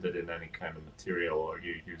suspended in any kind of material, or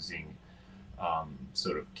you're using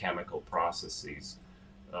sort of chemical processes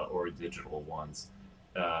or digital ones.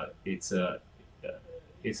 It's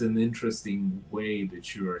an interesting way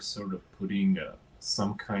that you are sort of putting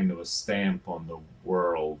some kind of a stamp on the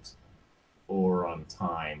world or on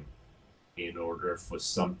time in order for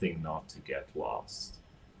something not to get lost.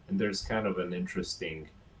 And there's kind of an interesting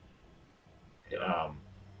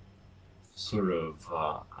sort of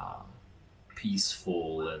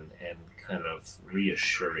peaceful and kind of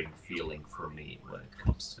reassuring feeling for me when it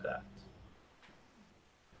comes to that.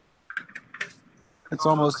 It's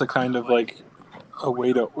almost a kind of like a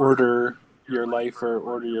way to order your life or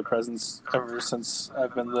order your presence. Ever since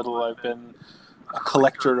I've been little, I've been a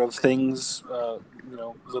collector of things,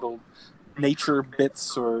 little nature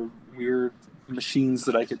bits or weird machines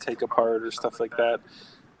that I could take apart or stuff like that.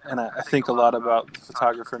 And I think a lot about the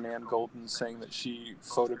photographer Nan Goldin saying that she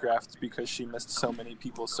photographed because she missed so many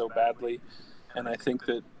people so badly. And I think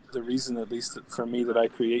that the reason, at least for me, that I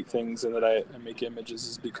create things and that I make images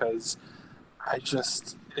is because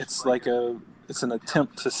it's an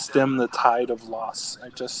attempt to stem the tide of loss. I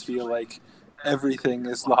just feel like everything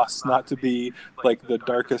is lost, not to be like the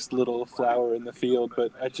darkest little flower in the field,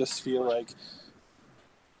 but I just feel like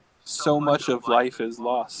so much of life is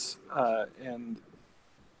loss, and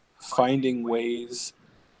finding ways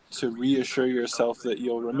to reassure yourself that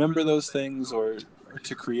you'll remember those things, or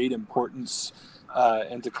to create importance,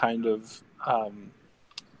 and to kind of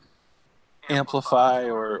amplify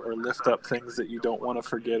or lift up things that you don't want to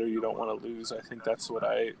forget or you don't want to lose. I think that's what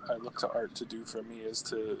I look to art to do for me, is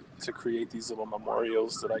to create these little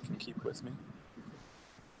memorials that I can keep with me.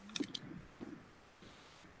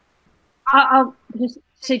 I'll just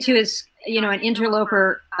say too, as an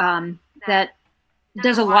interloper that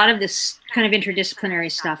does a lot of this kind of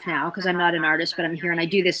interdisciplinary stuff now, because I'm not an artist, but I'm here and I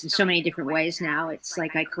do this in so many different ways now. It's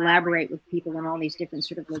like I collaborate with people in all these different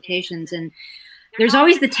sort of locations, and there's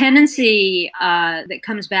always the tendency that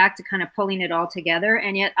comes back to kind of pulling it all together.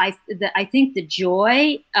 And yet I think the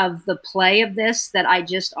joy of the play of this that I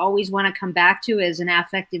just always want to come back to as an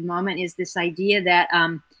affective moment is this idea that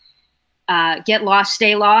get lost,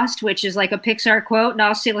 stay lost, which is like a Pixar quote and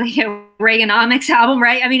also like a Reaganomics album,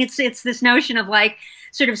 right? I mean, it's this notion of like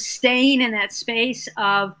sort of staying in that space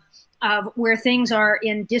of where things are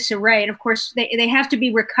in disarray. And of course, they have to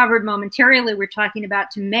be recovered momentarily, we're talking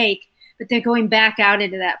about, to make, but they're going back out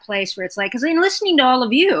into that place where it's like, because I'm listening to all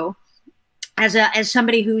of you as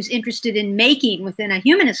somebody who's interested in making within a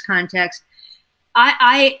humanist context,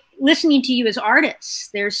 I listening to you as artists,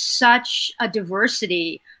 there's such a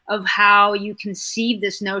diversity of how you conceive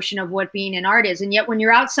this notion of what being an art is. And yet when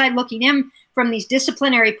you're outside looking in from these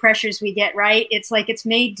disciplinary pressures we get, right, it's like it's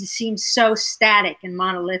made to seem so static and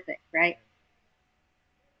monolithic, right?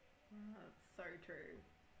 That's so true.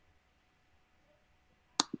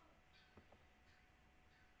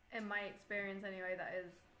 in my experience anyway, that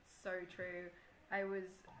is so true. I was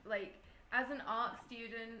like, as an art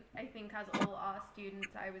student, I think as all art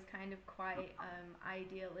students, I was kind of quite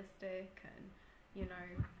idealistic, and you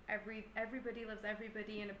know, everybody loves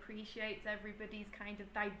everybody and appreciates everybody's kind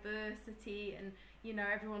of diversity and, you know,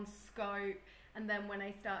 everyone's scope. And then when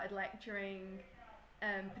I started lecturing,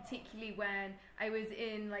 particularly when I was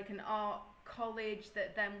in like an art college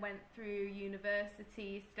that then went through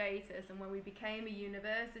university status, and when we became a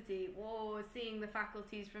university, whoa, seeing the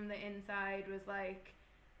faculties from the inside was like,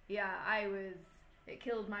 yeah, it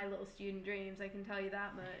killed my little student dreams, I can tell you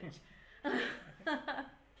that much.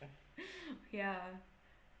 Yeah,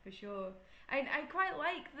 for sure. I quite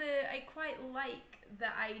like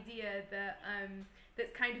the idea that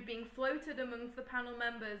that's kind of being floated amongst the panel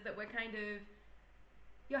members, that we're kind of,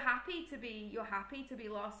 you're happy to be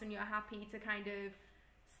lost, and you're happy to kind of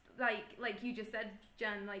like you just said,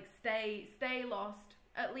 Jen, like stay lost,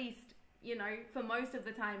 at least, you know, for most of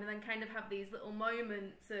the time, and then kind of have these little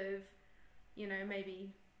moments of, you know,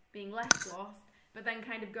 maybe being less lost, but then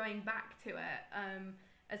kind of going back to it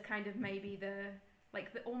as kind of maybe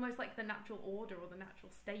almost like the natural order or the natural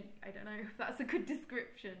state. I don't know if that's a good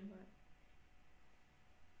description. But...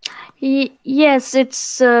 Yes,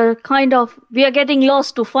 it's kind of, we are getting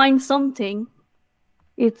lost to find something.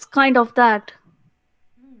 It's kind of that.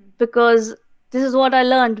 Because this is what I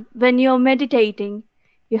learned. When you're meditating,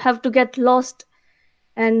 you have to get lost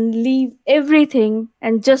and leave everything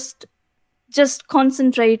and just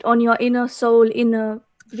concentrate on your inner soul, inner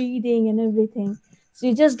breathing and everything. So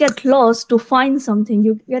you just get lost to find something.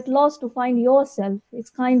 You get lost to find yourself. It's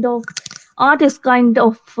kind of, art is kind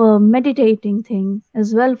of a meditating thing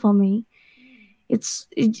as well for me. It's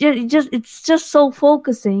just so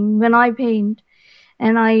focusing when I paint,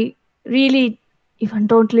 and I really even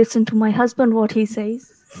don't listen to my husband what he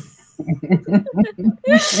says.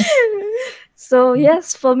 So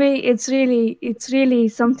yes, for me it's really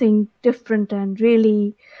something different and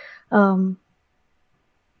really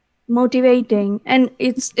motivating, and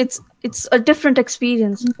it's a different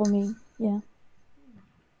experience for me. Yeah.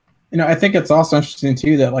 You know, I think it's also interesting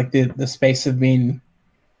too that like the space of being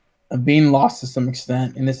lost to some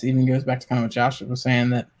extent, and this even goes back to kind of what Josh was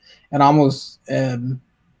saying, that it almost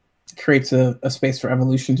creates a space for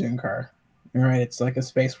evolution to occur. Right? It's like a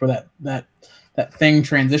space where that thing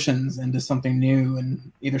transitions into something new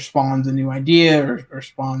and either spawns a new idea or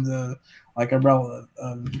spawns a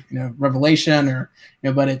revelation, or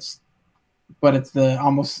but it's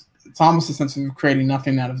almost a sense of creating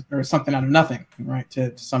something out of nothing, right?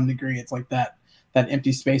 To some degree, it's like that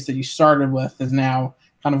empty space that you started with is now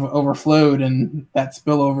kind of overflowed, and that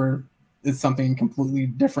spillover is something completely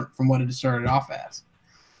different from what it started off as.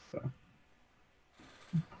 So.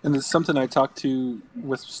 And it's something I talk to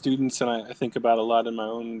with students, and I think about a lot in my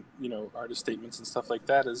own, artist statements and stuff like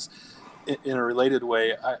that, is in a related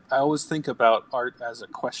way. I always think about art as a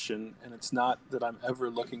question, and it's not that I'm ever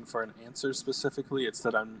looking for an answer specifically. It's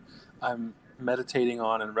that I'm meditating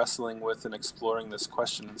on and wrestling with and exploring this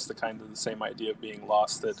question. It's the kind of the same idea of being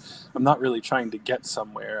lost, that I'm not really trying to get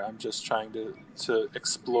somewhere. I'm just trying to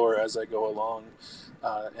explore as I go along.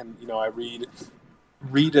 And I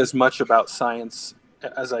read as much about science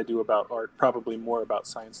as I do about art, probably more about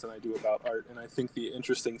science than I do about art. And I think the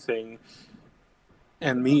interesting thing,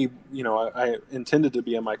 and me, I intended to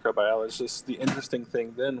be a microbiologist. The interesting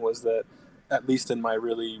thing then was that, at least in my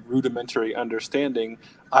really rudimentary understanding,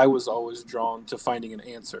 I was always drawn to finding an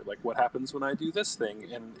answer, like what happens when I do this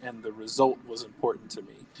thing, and the result was important to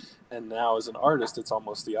me. And now as an artist, it's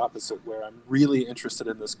almost the opposite, where I'm really interested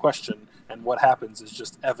in this question, and what happens is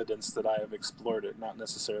just evidence that I have explored it, not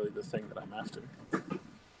necessarily the thing that I'm after.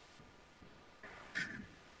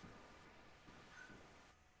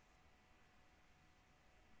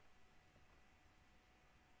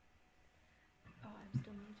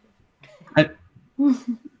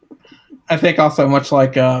 I think also, much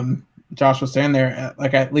like Josh was saying there,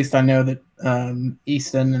 like at least I know that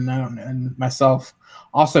Easton and myself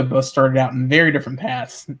also both started out in very different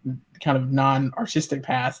paths, kind of non-artistic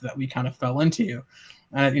paths that we kind of fell into.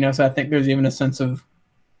 So I think there's even a sense of,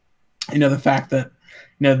 the fact that,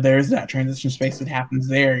 there's that transition space that happens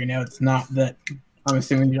there. It's not that, I'm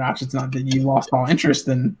assuming, Josh, it's not that you lost all interest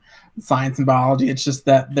in science and biology. It's just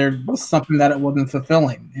that there was something that it wasn't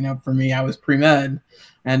fulfilling. For me, I was pre-med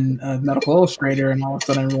and a medical illustrator, and all of a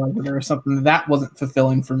sudden I realized that there was something that wasn't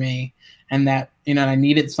fulfilling for me, and that, I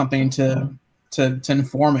needed something to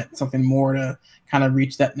inform it, something more to kind of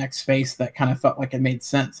reach that next space that kind of felt like it made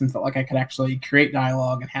sense and felt like I could actually create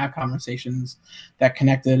dialogue and have conversations that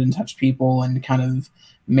connected and touched people and kind of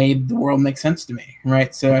made the world make sense to me,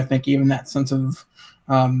 right? So I think even that sense of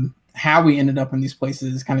how we ended up in these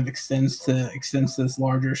places kind of extends to this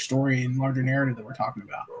larger story and larger narrative that we're talking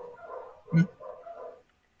about.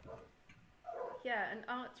 Yeah, an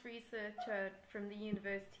arts researcher from the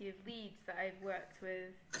University of Leeds that I've worked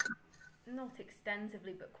with, not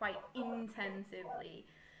extensively, but quite intensively,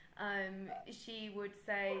 she would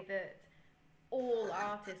say that all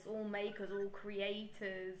artists, all makers, all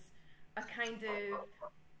creators are kind of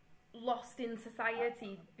lost in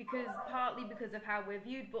society, because partly because of how we're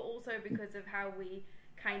viewed, but also because of how we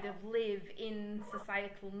kind of live in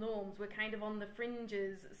societal norms. We're kind of on the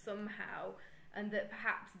fringes somehow, and that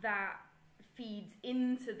perhaps that feeds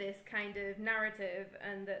into this kind of narrative,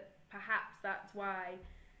 and that perhaps that's why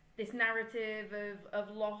this narrative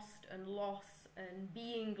of lost and loss and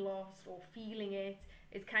being lost or feeling it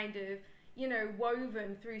is kind of, you know,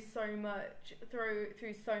 woven through so much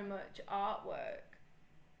artwork.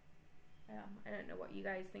 I don't know what you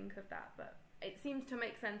guys think of that, but it seems to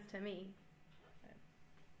make sense to me.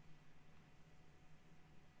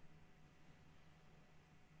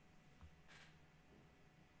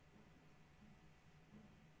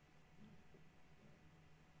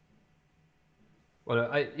 Well,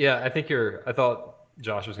 I think I thought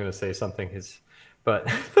Josh was going to say something, but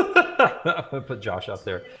I'm going to put Josh up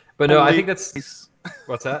there. But no, I think that's,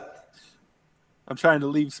 what's that? I'm trying to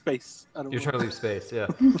leave space. You're trying to leave space, yeah.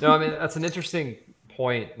 No, I mean, that's an interesting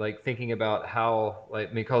point, like thinking about how,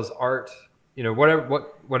 like, because art, you know,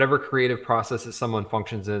 whatever creative process that someone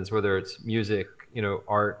functions in, whether it's music, you know,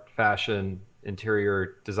 art, fashion,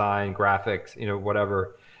 interior design, graphics, you know,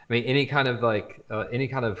 whatever. I mean, any kind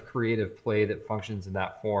of creative play that functions in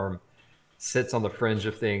that form sits on the fringe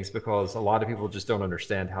of things because a lot of people just don't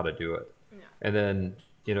understand how to do it. Yeah. And then,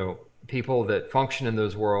 you know, people that function in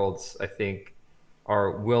those worlds, I think,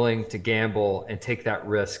 are willing to gamble and take that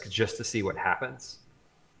risk just to see what happens.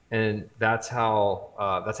 And that's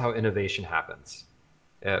how innovation happens,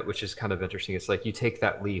 which is kind of interesting. It's like you take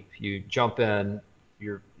that leap, you jump in,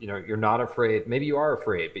 you're not afraid. Maybe you are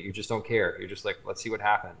afraid, but you just don't care. You're just like, let's see what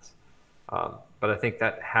happens. But I think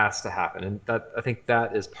that has to happen, and I think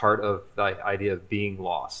that is part of the idea of being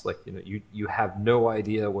lost. Like, you know, you have no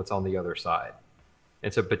idea what's on the other side,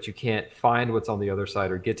 and so, but you can't find what's on the other side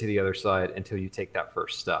or get to the other side until you take that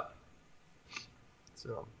first step.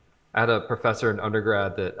 So, I had a professor in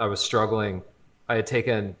undergrad that I was struggling. I had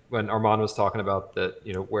taken, when Armon was talking about that,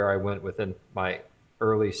 you know, where I went within my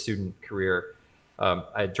early student career. I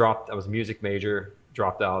was a music major,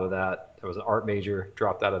 dropped out of that. I was an art major,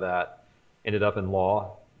 dropped out of that, ended up in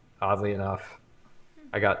law. Oddly enough,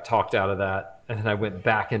 I got talked out of that, and then I went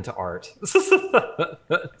back into art.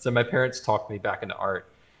 So my parents talked me back into art,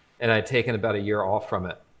 and I'd taken about a year off from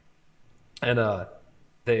it. And I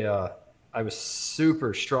was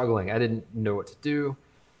super struggling. I didn't know what to do.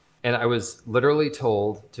 And I was literally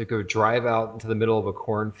told to go drive out into the middle of a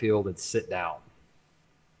cornfield and sit down.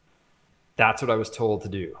 That's what I was told to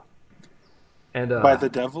do. And by the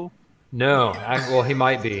devil? No, well, he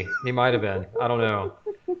might be. He might have been. I don't know.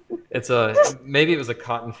 Maybe it was a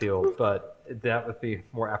cotton field, but that would be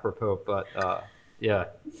more apropos. But yeah.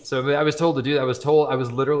 So I was told to do that. I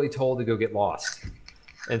was literally told to go get lost.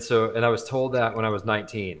 And I was told that when I was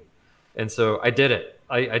 19. And so I did it.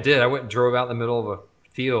 I did. I went and drove out in the middle of a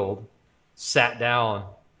field, sat down. I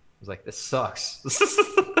was like, this sucks.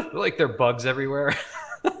 Like, there are bugs everywhere.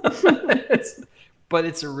 But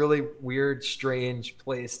it's a really weird, strange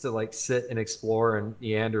place to like sit and explore and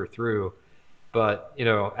meander through. But, you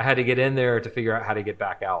know, I had to get in there to figure out how to get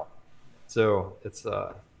back out. So it's,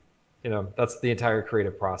 you know, that's the entire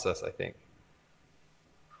creative process, I think.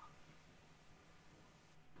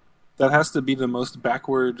 That has to be the most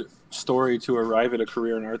backward story to arrive at a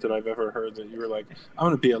career in art that I've ever heard, that you were like, I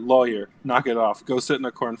want to be a lawyer, knock it off, go sit in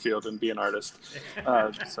a cornfield and be an artist.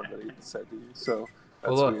 Somebody said to you. So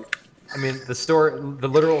that's well, look, weird. I mean, the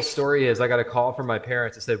literal story is I got a call from my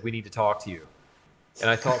parents that said, we need to talk to you. And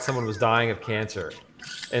I thought someone was dying of cancer.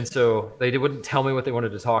 And so they wouldn't tell me what they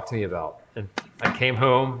wanted to talk to me about. And I came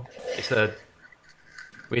home, they said,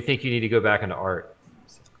 we think you need to go back into art.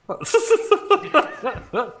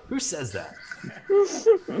 Who says that?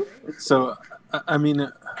 So, I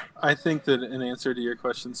mean, I think that in answer to your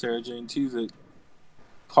question, Sarah Jane, too, that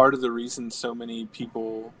part of the reason so many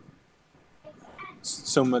people,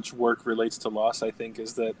 so much work relates to loss, I think,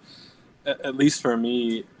 is that, at least for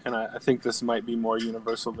me, and I think this might be more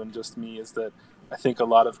universal than just me, is that I think a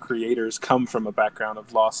lot of creators come from a background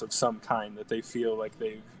of loss of some kind, that they feel like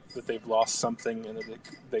they've lost something and that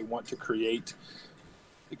they want to create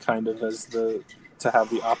kind of as to have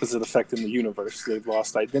the opposite effect in the universe. They've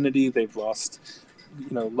lost identity, they've lost,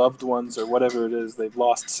 you know, loved ones or whatever it is, they've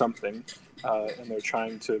lost something, and they're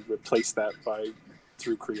trying to replace that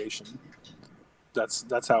through creation.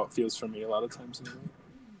 That's how it feels for me a lot of times anyway.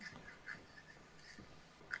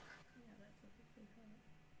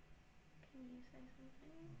 Can you say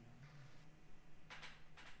something?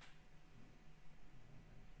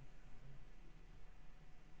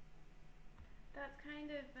 That's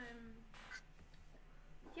kind of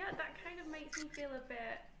yeah, that kind of makes me feel a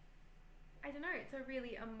bit, I don't know, it's a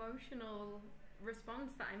really emotional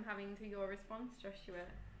response that I'm having to your response, Joshua.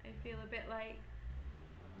 I feel a bit like,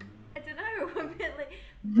 I don't know, a bit like,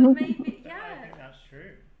 but maybe, yeah. I think that's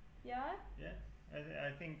true. Yeah? Yeah,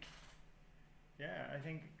 I think, yeah,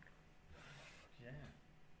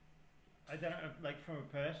 I don't know, like from a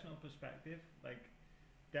personal perspective, like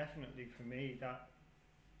definitely for me that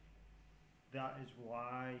is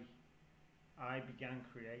why I began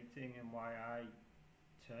creating and why I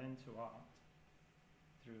turned to art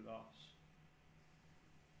through loss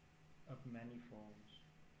of many forms.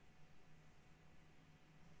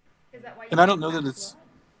 Is that why you And I don't know that it's...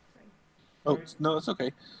 Oh, no, it's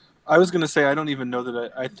okay. I was going to say, I don't even know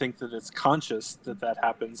that I think that it's conscious that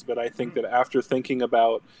happens, but I think that after thinking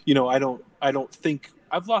about, you know, I don't think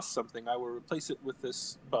I've lost something, I will replace it with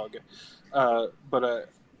this bug. But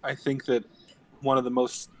I think that one of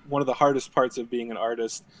the hardest parts of being an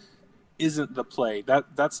artist isn't the play.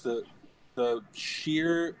 That's the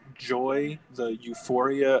sheer joy, the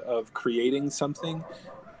euphoria of creating something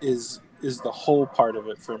is the whole part of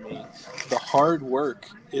it for me. The hard work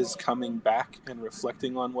is coming back and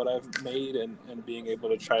reflecting on what I've made and being able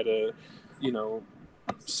to try to, you know,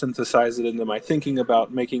 synthesize it into my thinking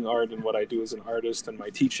about making art and what I do as an artist and my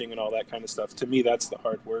teaching and all that kind of stuff. To me, that's the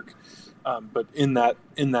hard work. But in that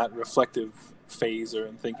reflective phase or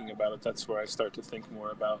in thinking about it, that's where I start to think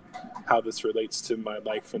more about how this relates to my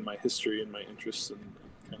life and my history and my interests and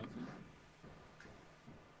kind of thing.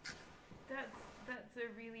 That's a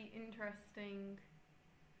really interesting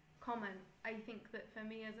comment. I think that for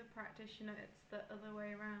me as a practitioner, it's the other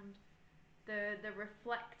way around. The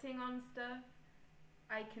reflecting on stuff,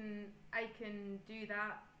 I can do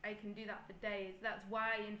that. I can do that for days. That's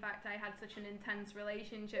why, in fact, I had such an intense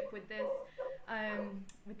relationship with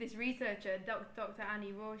this researcher, Dr.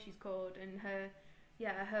 Annie Raw, she's called, and her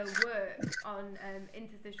work on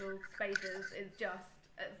interstitial spaces is just,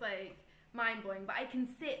 it's like mind-blowing. But I can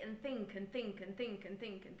sit and think, and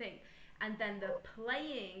then the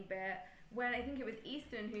playing bit, when I think it was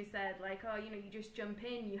Easton who said, like, oh, you know, you just jump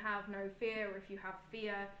in, you have no fear, or if you have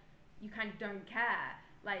fear, you kind of don't care.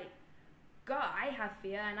 Like, God, I have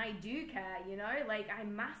fear and I do care, you know, like I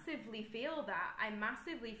massively feel that, and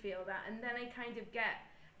then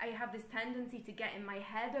I have this tendency to get in my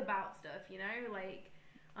head about stuff, you know, like,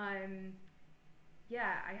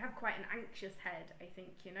 yeah, I have quite an anxious head, I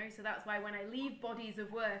think, you know, so that's why when I leave bodies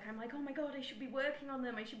of work, I'm like, oh my God, I should be working on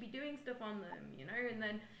them, I should be doing stuff on them, you know, and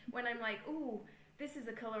then when I'm like, ooh, this is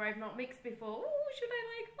a colour I've not mixed before, ooh, should I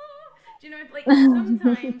like, oh, do you know, like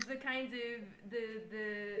sometimes the kind of,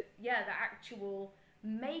 the actual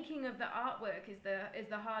making of the artwork is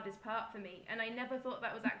the hardest part for me, and I never thought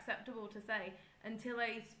that was acceptable to say until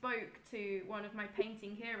I spoke to one of my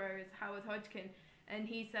painting heroes, Howard Hodgkin, and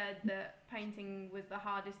he said that painting was the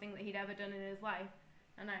hardest thing that he'd ever done in his life.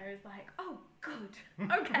 And I was like, oh, good.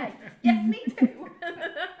 Okay. Yes, me too.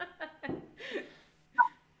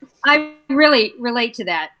 I really relate to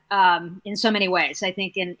that in so many ways. I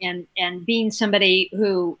think, and being somebody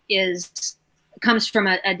who comes from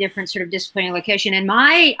a different sort of disciplinary location. And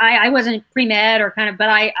I wasn't pre-med or kind of, but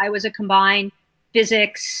I was a combined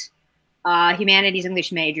physics, humanities,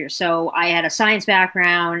 English major. So I had a science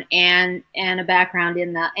background and a background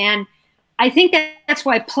in and I think that's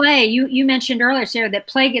why play, you mentioned earlier, Sarah, that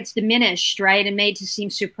play gets diminished, right, and made to seem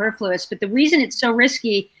superfluous. But the reason it's so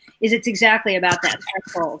risky is it's exactly about that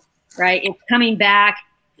threshold, right? It's coming back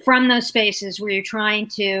from those spaces where you're trying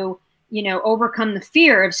to, you know, overcome the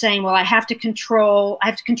fear of saying, well, I have to control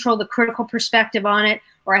the critical perspective on it,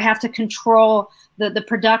 or I have to control the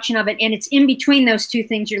production of it. And it's in between those two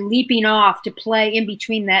things. You're leaping off to play in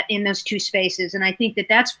between that, in those two spaces. And I think that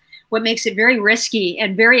that's what makes it very risky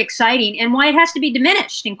and very exciting, and why it has to be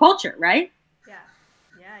diminished in culture, right? Yeah.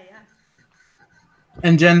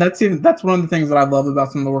 And Jen, that's one of the things that I love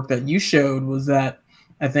about some of the work that you showed, was that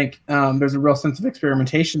I think there's a real sense of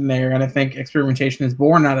experimentation there, and I think experimentation is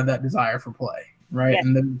born out of that desire for play, right?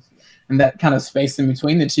 Yeah. And that kind of space in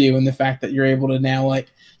between the two, and the fact that you're able to now like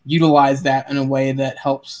utilize that in a way that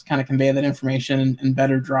helps kind of convey that information and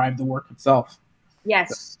better drive the work itself.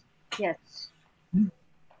 Yes. So. Yes.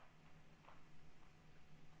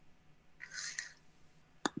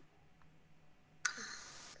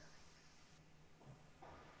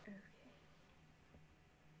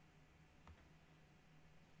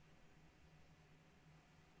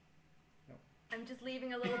 I'm just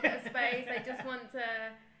leaving a little bit of space. I just want to,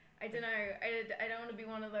 I don't know, I don't want to be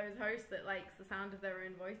one of those hosts that likes the sound of their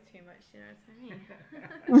own voice too much, you know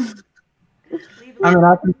what I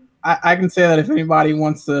mean? I mean, I can say that if anybody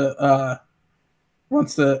wants to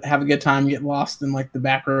have a good time, get lost in like the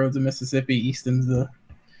back roads of Mississippi, Easton's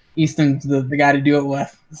the guy to do it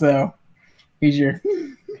with. So he's your.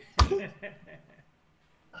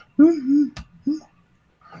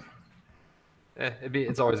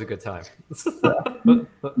 It's always a good time.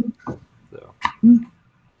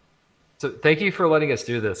 So thank you for letting us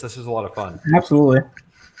do this. This was a lot of fun. Absolutely.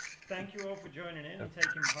 Thank you all for joining in and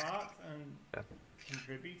taking part and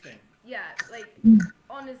contributing. Yeah, like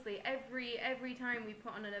honestly, every time we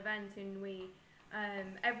put on an event and we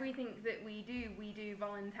everything that we do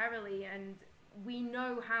voluntarily, and we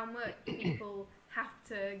know how much people have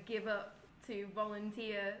to give up to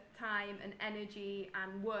volunteer time and energy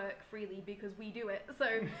and work freely because we do it.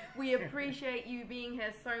 So we appreciate you being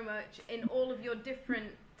here so much in all of your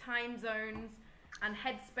different time zones and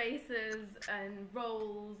headspaces and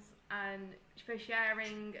roles, and for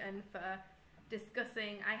sharing and for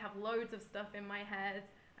discussing. I have loads of stuff in my head.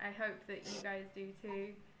 I hope that you guys do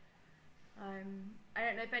too. I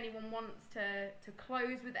don't know if anyone wants to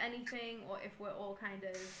close with anything, or if we're all kind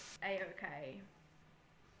of A-okay.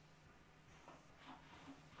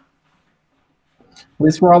 At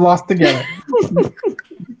least we're all lost together.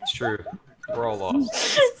 It's true. We're all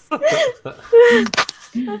lost.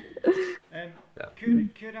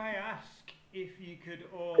 Could I ask if you could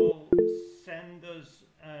all send us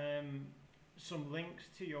some links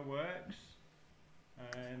to your works,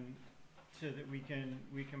 so that we can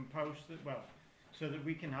post it, well, so that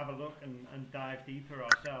we can have a look and dive deeper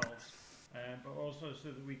ourselves, but also so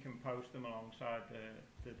that we can post them alongside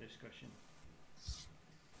the discussion.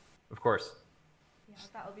 Of course. Yeah,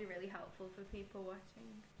 that'll be really helpful for people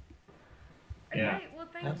watching. Yeah. Okay, well,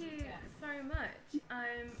 thank you so much.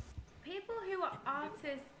 People who are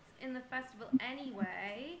artists in the festival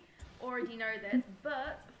anyway already know this,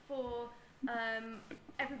 but for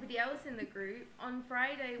everybody else in the group, on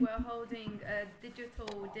Friday we're holding a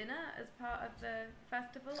digital dinner as part of the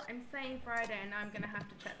festival. I'm saying Friday, and now I'm going to have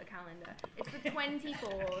to check the calendar. It's the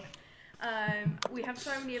 24th. We have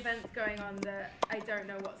so many events going on that I don't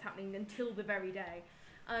know what's happening until the very day.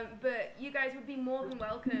 But you guys would be more than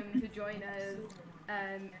welcome to join us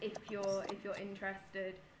if you're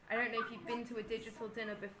interested. I don't know if you've been to a digital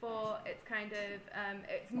dinner before. It's kind of,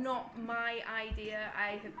 it's not my idea.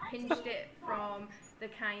 I have pinched it from the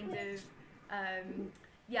kind of,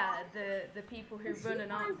 the people who run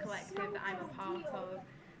an arts collective that I'm a part of.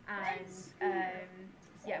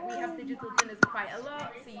 And we have digital dinners quite a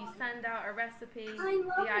lot, so you send out a recipe.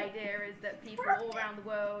 The idea is that people all around the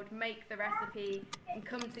world make the recipe and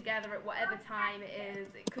come together at whatever time it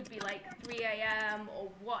is. It could be like 3 a.m.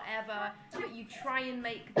 or whatever, but you try and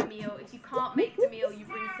make the meal. If you can't make the meal, you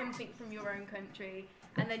bring something from your own country,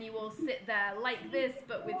 and then you all sit there like this,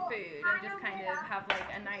 but with food, and just kind of have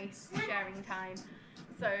like a nice sharing time.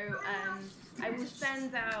 So I will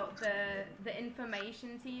send out the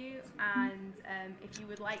information to you, and if you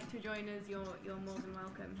would like to join us, you're more than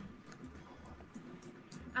welcome.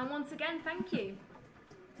 And once again, thank you.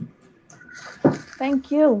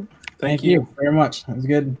 Thank you. Thank you very much. It was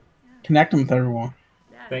good connecting with everyone.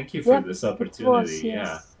 Yeah. Thank you for this opportunity. Course,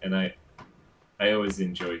 yes. Yeah, and I always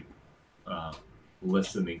enjoy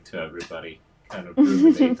listening to everybody kind of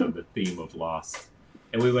ruminate on the theme of Lost.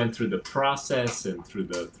 And we went through the process and through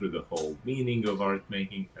the whole meaning of art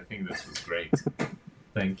making. I think this was great.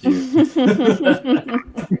 Thank you.